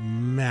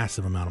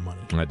amount of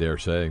money. I dare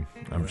say.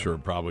 I'm sure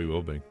it probably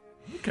will be.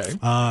 Okay.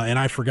 And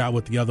I forgot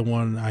what the other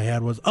one I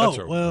had was. Oh,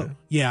 right. well,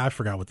 yeah, I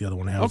forgot what the other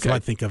one I had was. Okay. So I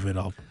think of it,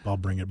 I'll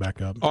bring it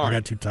back up. All I right.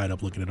 got too tied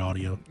up looking at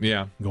audio.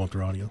 Yeah. Going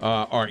through audio.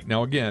 All right.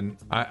 Now, again,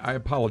 I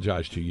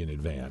apologize to you in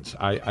advance.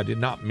 I did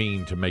not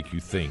mean to make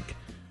you think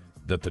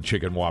that the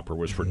Chicken Whopper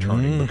was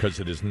returning because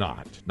it is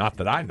not. Not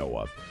that I know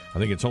of. I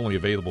think it's only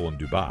available in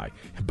Dubai.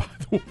 And by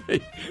the way,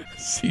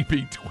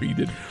 CB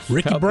tweeted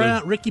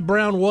Ricky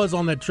Brown was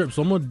on that trip,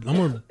 so I'm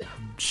gonna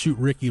shoot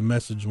Ricky a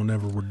message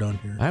whenever we're done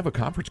here. I have a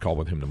conference call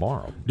with him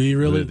tomorrow. Do you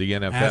really? The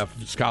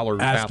NFF Scholar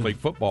Athlete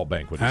Football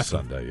Banquet is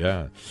Sunday.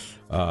 Yeah.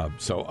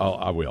 So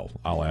I will.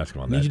 I'll ask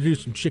him on that. Need you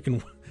to do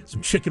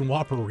some chicken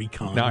Whopper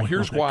recon. Now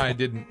here's why I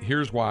didn't.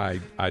 Here's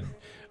why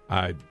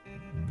I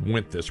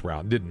went this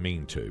route. Didn't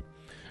mean to.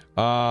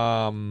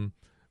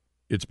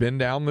 It's been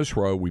down this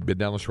road. We've been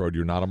down this road.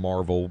 You're not a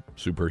Marvel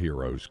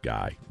superheroes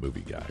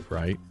movie guy,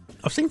 right?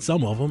 I've seen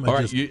some of them. All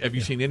right. Have you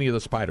seen any of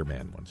the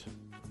Spider-Man ones?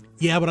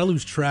 Yeah, but I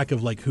lose track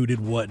of like who did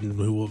what and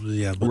who.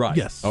 Yeah, but right.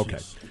 Yes. Okay.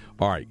 Yes.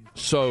 All right.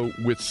 So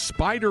with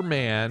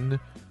Spider-Man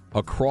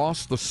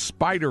Across the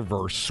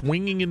Spider-Verse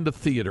swinging into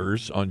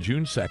theaters on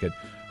June 2nd,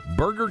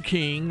 Burger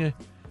King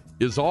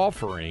is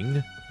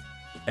offering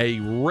a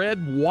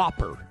Red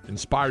Whopper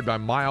inspired by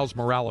Miles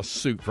Morales'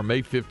 suit from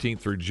May 15th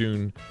through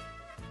June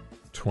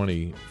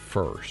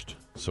 21st.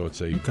 So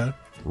it's a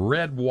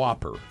Red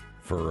Whopper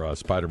for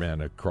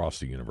Spider-Man Across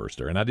the Universe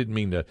there. And I didn't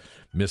mean to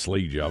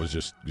mislead you. I was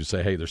just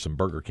say, hey, there's some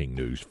Burger King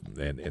news,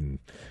 and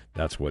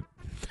that's what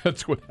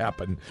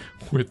happened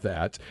with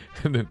that.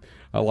 And then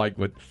I like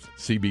what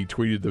CB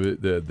tweeted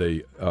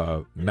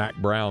the Mac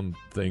Brown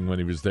thing when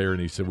he was there, and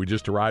he said, we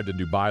just arrived in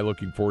Dubai,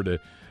 looking forward to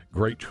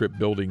great trip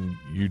building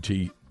UT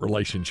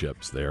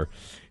relationships there.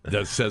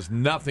 That says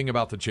nothing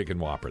about the Chicken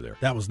Whopper there.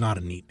 That was not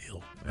a neat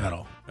deal at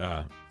all.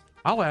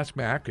 I'll ask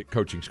Mac at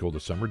coaching school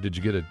this summer. Did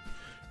you get a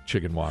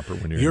Chicken Whopper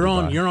when you're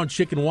on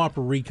Chicken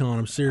Whopper recon?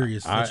 I'm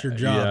serious. That's your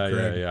job.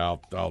 Yeah.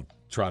 I'll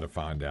try to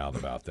find out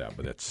about that,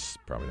 but it's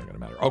probably not going to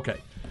matter. Okay,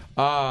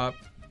 a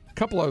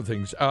couple other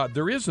things.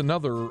 There is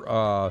another.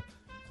 I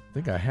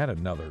think I had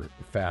another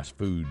fast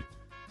food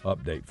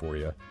update for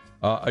you.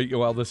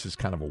 Well, this is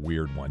kind of a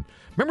weird one.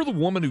 Remember the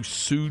woman who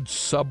sued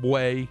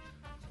Subway,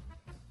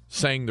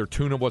 saying their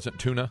tuna wasn't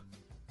tuna?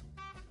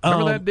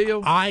 Remember that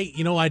deal?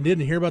 I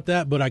didn't hear about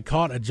that, but I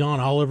caught a John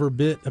Oliver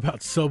bit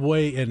about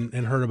Subway and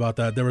heard about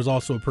that. There was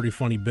also a pretty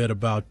funny bit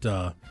about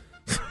a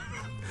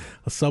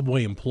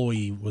Subway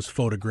employee was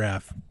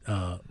photographed,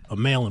 a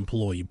male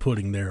employee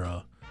putting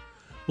their,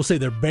 we'll say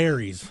their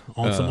berries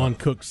on some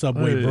uncooked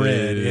Subway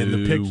bread,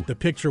 and the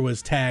picture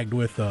was tagged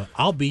with,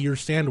 "I'll be your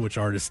sandwich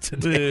artist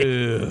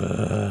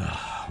today."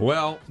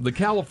 Well, the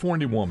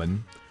California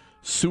woman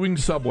suing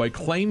Subway,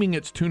 claiming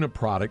its tuna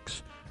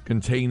products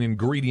contain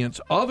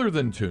ingredients other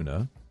than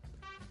tuna,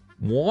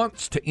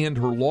 wants to end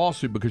her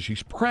lawsuit because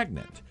she's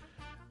pregnant.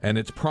 And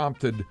it's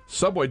prompted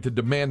Subway to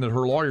demand that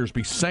her lawyers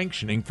be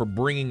sanctioning for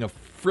bringing a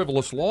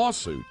frivolous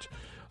lawsuit.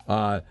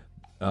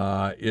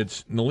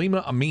 It's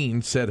Nalima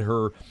Amin said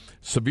her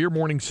severe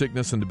morning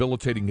sickness and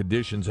debilitating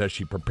conditions as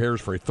she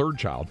prepares for a third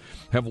child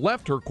have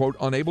left her, quote,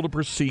 unable to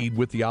proceed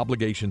with the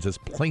obligations as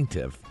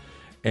plaintiff.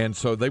 And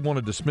so they want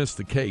to dismiss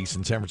the case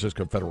in San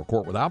Francisco federal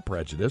court without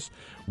prejudice,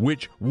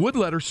 which would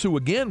let her sue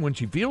again when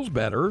she feels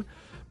better.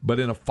 But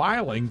in a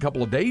filing a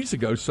couple of days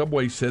ago,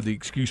 Subway said the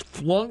excuse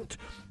flunked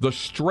the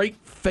straight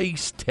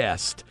face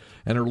test,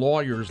 and her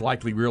lawyers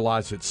likely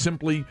realized it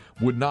simply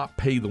would not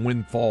pay the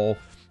windfall.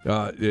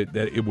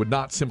 It would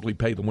not simply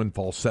pay the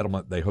windfall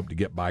settlement they hope to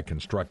get by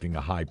constructing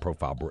a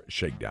high-profile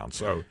shakedown.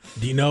 So,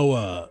 do you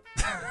know?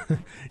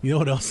 You know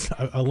what else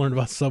I learned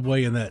about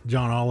Subway in that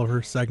John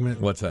Oliver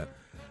segment? What's that?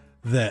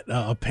 That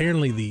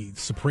apparently the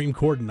Supreme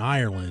Court in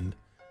Ireland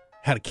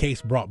had a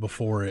case brought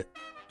before it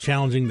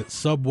challenging that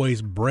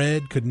Subway's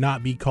bread could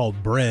not be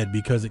called bread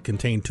because it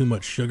contained too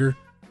much sugar.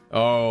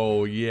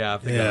 Oh, yeah, I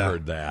think I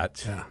heard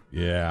that.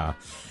 Yeah.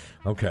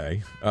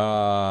 Okay.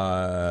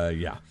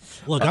 Yeah.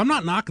 Look, I'm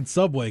not knocking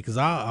Subway because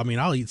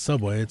I'll eat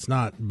Subway. It's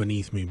not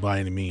beneath me by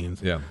any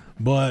means. Yeah.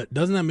 But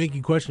doesn't that make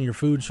you question your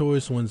food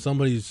choice when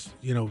somebody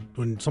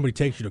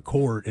takes you to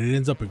court and it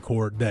ends up in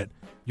court that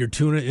your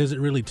tuna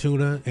isn't really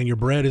tuna and your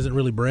bread isn't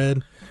really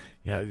bread?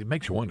 Yeah, it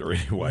makes you wonder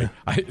anyway.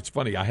 It's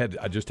funny.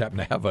 I just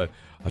happened to have a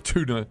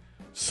tuna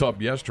sub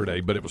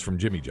yesterday, but it was from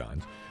Jimmy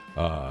John's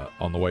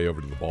on the way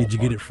over to the ballpark. Did you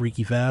get it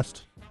freaky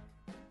fast?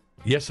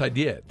 Yes, I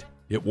did.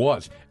 It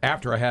was.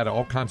 After I had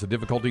all kinds of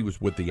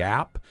difficulties with the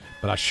app,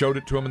 but I showed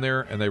it to them in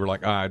there, and they were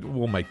like, all right,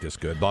 we'll make this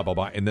good, blah, blah,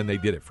 blah. And then they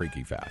did it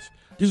freaky fast.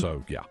 Dude,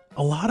 so, yeah.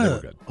 A lot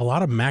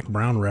of Mac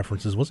Brown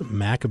references. Wasn't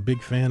Mac a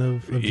big fan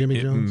of Jimmy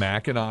John's?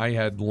 Mac and I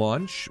had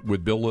lunch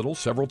with Bill Little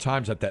several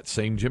times at that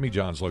same Jimmy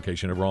John's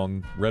location over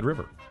on Red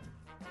River.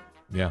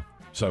 Yeah.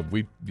 So,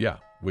 we'd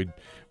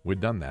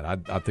done that.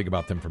 I think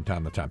about them from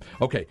time to time.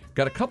 Okay,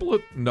 got a couple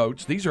of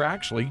notes. These are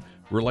actually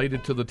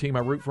related to the team I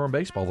root for in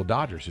baseball, the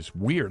Dodgers. It's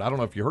weird. I don't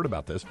know if you heard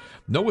about this.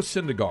 Noah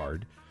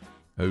Syndergaard,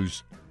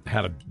 who's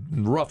had a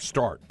rough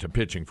start to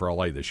pitching for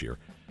LA this year,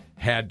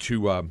 had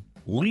to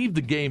leave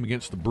the game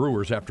against the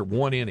Brewers after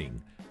one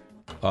inning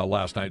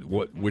last night,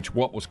 what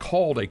was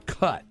called a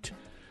cut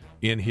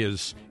in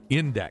his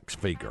index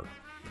finger.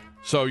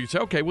 So you say,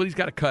 okay, well, he's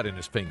got a cut in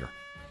his finger.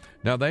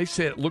 Now, they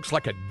say it looks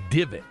like a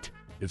divot.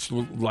 It's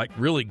like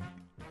really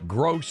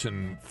gross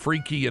and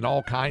freaky and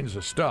all kinds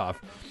of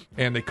stuff,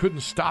 and they couldn't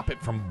stop it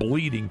from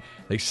bleeding.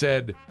 They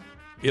said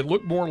it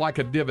looked more like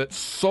a divot.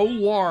 So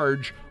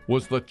large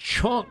was the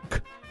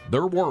chunk,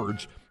 their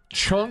words,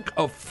 chunk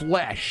of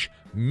flesh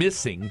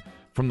missing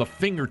from the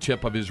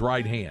fingertip of his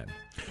right hand.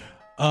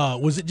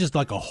 Was it just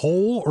like a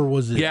hole, or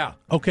was it? Yeah.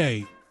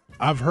 Okay,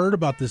 I've heard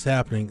about this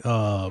happening.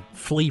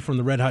 Flea from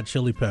the Red Hot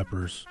Chili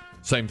Peppers.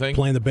 Same thing.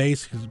 Playing the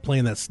bass,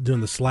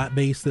 doing the slap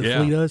bass that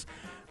Flea does.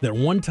 That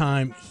one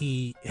time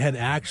he had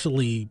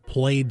actually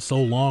played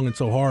so long and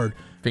so hard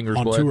fingers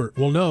on bled. tour.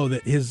 Well, no,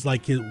 that his I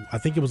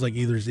think it was like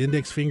either his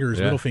index finger or his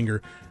middle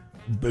finger,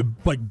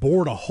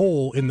 bored a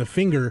hole in the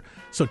finger.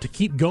 So to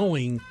keep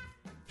going,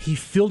 he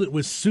filled it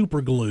with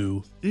super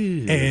glue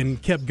and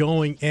kept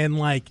going. And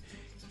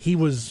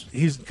because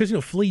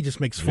Flea just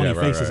makes funny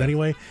faces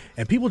anyway,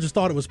 and people just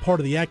thought it was part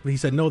of the act. But he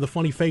said no, the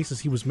funny faces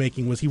he was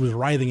making was he was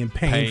writhing in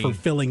pain. For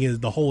filling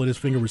the hole in his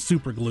finger with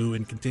super glue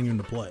and continuing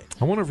to play.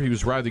 I wonder if he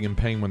was writhing in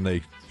pain when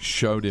they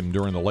showed him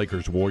during the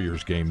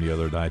Lakers-Warriors game the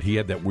other night. He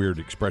had that weird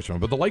expression,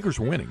 but the Lakers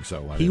were winning,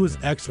 so he was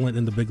excellent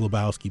in The Big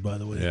Lebowski, by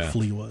the way. Yeah.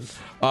 Flea was.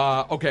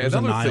 Okay,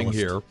 another thing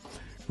here.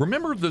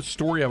 Remember the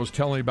story I was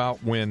telling you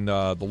about when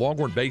the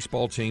Longhorn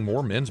baseball team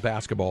or men's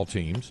basketball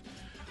teams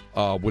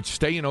would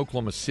stay in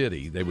Oklahoma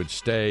City? They would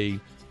stay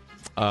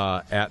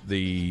at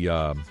the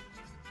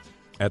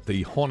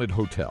Haunted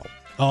Hotel.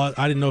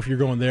 I didn't know if you're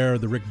going there or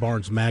the Rick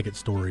Barnes maggot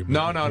story.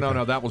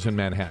 No. That was in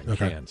Manhattan,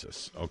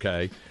 Kansas.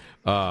 Okay.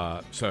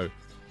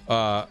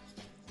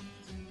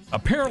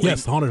 Apparently,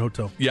 yes, the Haunted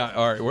Hotel. Yeah.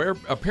 All right. Where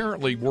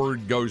apparently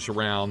word goes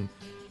around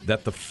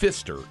that the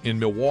Pfister in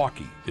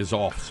Milwaukee is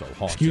also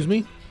haunted. Excuse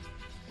me.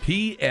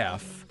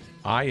 P-F-I-S-T-E-R.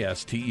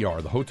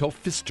 The Hotel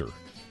Pfister.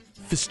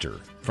 Pfister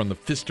from the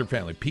Pfister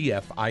family.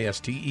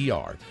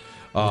 P-F-I-S-T-E-R.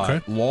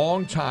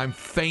 Long-time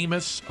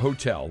famous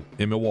hotel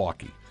in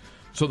Milwaukee.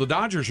 So the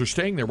Dodgers are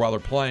staying there while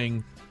they're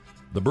playing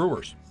the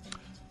Brewers.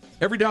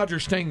 Every Dodger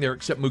staying there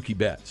except Mookie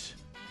Betts.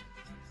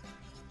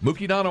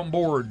 Mookie not on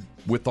board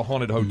with the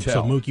Haunted Hotel.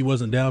 So Mookie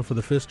wasn't down for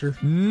the Pfister?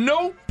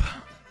 Nope.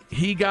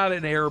 he got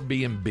an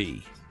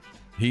Airbnb.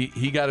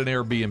 He got an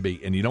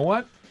Airbnb. And you know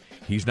what?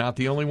 He's not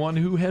the only one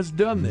who has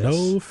done this.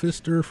 No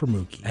fister for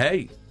Mookie.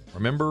 Hey,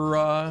 remember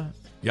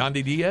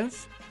Yandy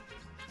Diaz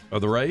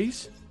of the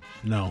Rays?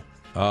 No.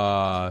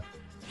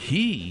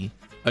 He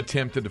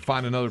attempted to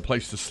find another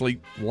place to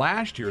sleep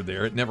last year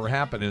there. It never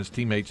happened, and his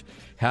teammates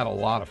had a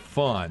lot of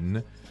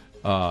fun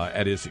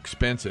at his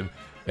expense.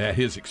 At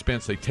his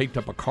expense, they taped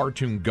up a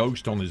cartoon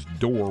ghost on his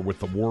door with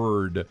the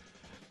word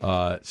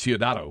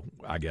Ciudadano,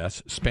 I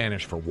guess,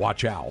 Spanish for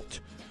watch out.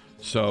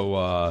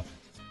 So,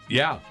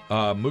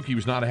 Mookie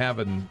was not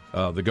having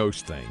the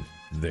ghost thing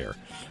there.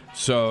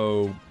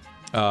 So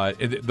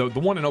the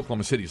one in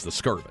Oklahoma City is the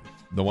Skirvin,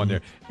 the one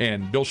there.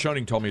 And Bill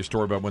Schoening told me a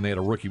story about when they had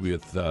a rookie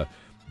with the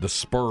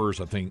Spurs,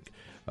 I think,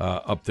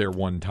 up there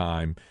one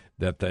time,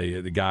 that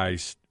the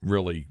guys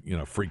really,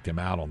 freaked him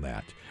out on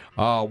that.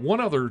 One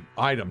other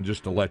item,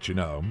 just to let you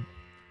know,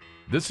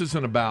 this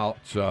isn't about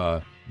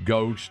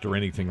ghost or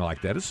anything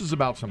like that. This is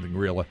about something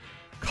real. A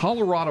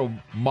Colorado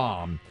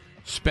mom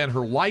spent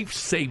her life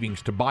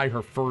savings to buy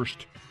her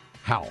first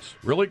house.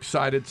 Really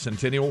excited.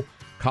 Centennial,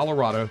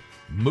 Colorado.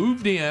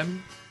 Moved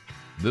in.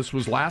 This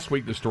was last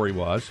week, the story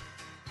was.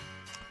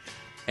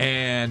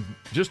 And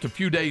just a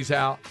few days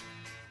out,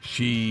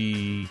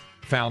 she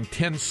found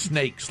 10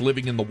 snakes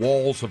living in the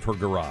walls of her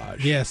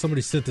garage. Yeah,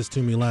 somebody sent this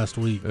to me last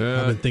week.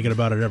 I've been thinking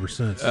about it ever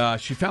since.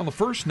 She found the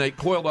first snake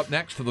coiled up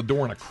next to the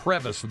door in a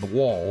crevice in the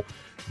wall.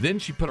 Then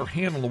she put her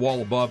hand on the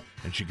wall above,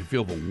 and she could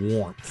feel the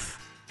warmth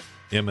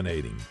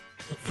emanating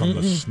from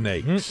the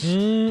snakes.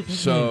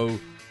 So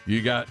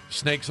you got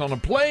snakes on a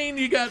plane,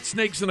 you got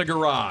snakes in a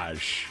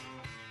garage.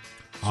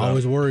 So, I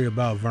always worry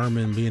about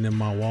vermin being in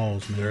my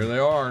walls, man. There they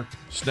are.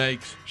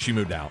 Snakes. She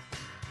moved out.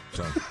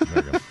 So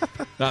there you go.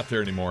 Not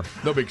there anymore.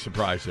 No big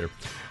surprise there.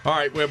 All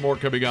right, we have more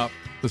coming up.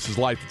 This is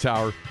Light the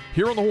Tower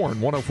here on the Horn,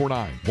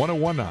 104.9, 101.9,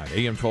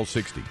 AM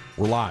 1260.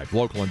 We're live,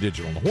 local and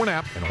digital on the Horn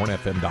app and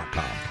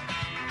hornfm.com.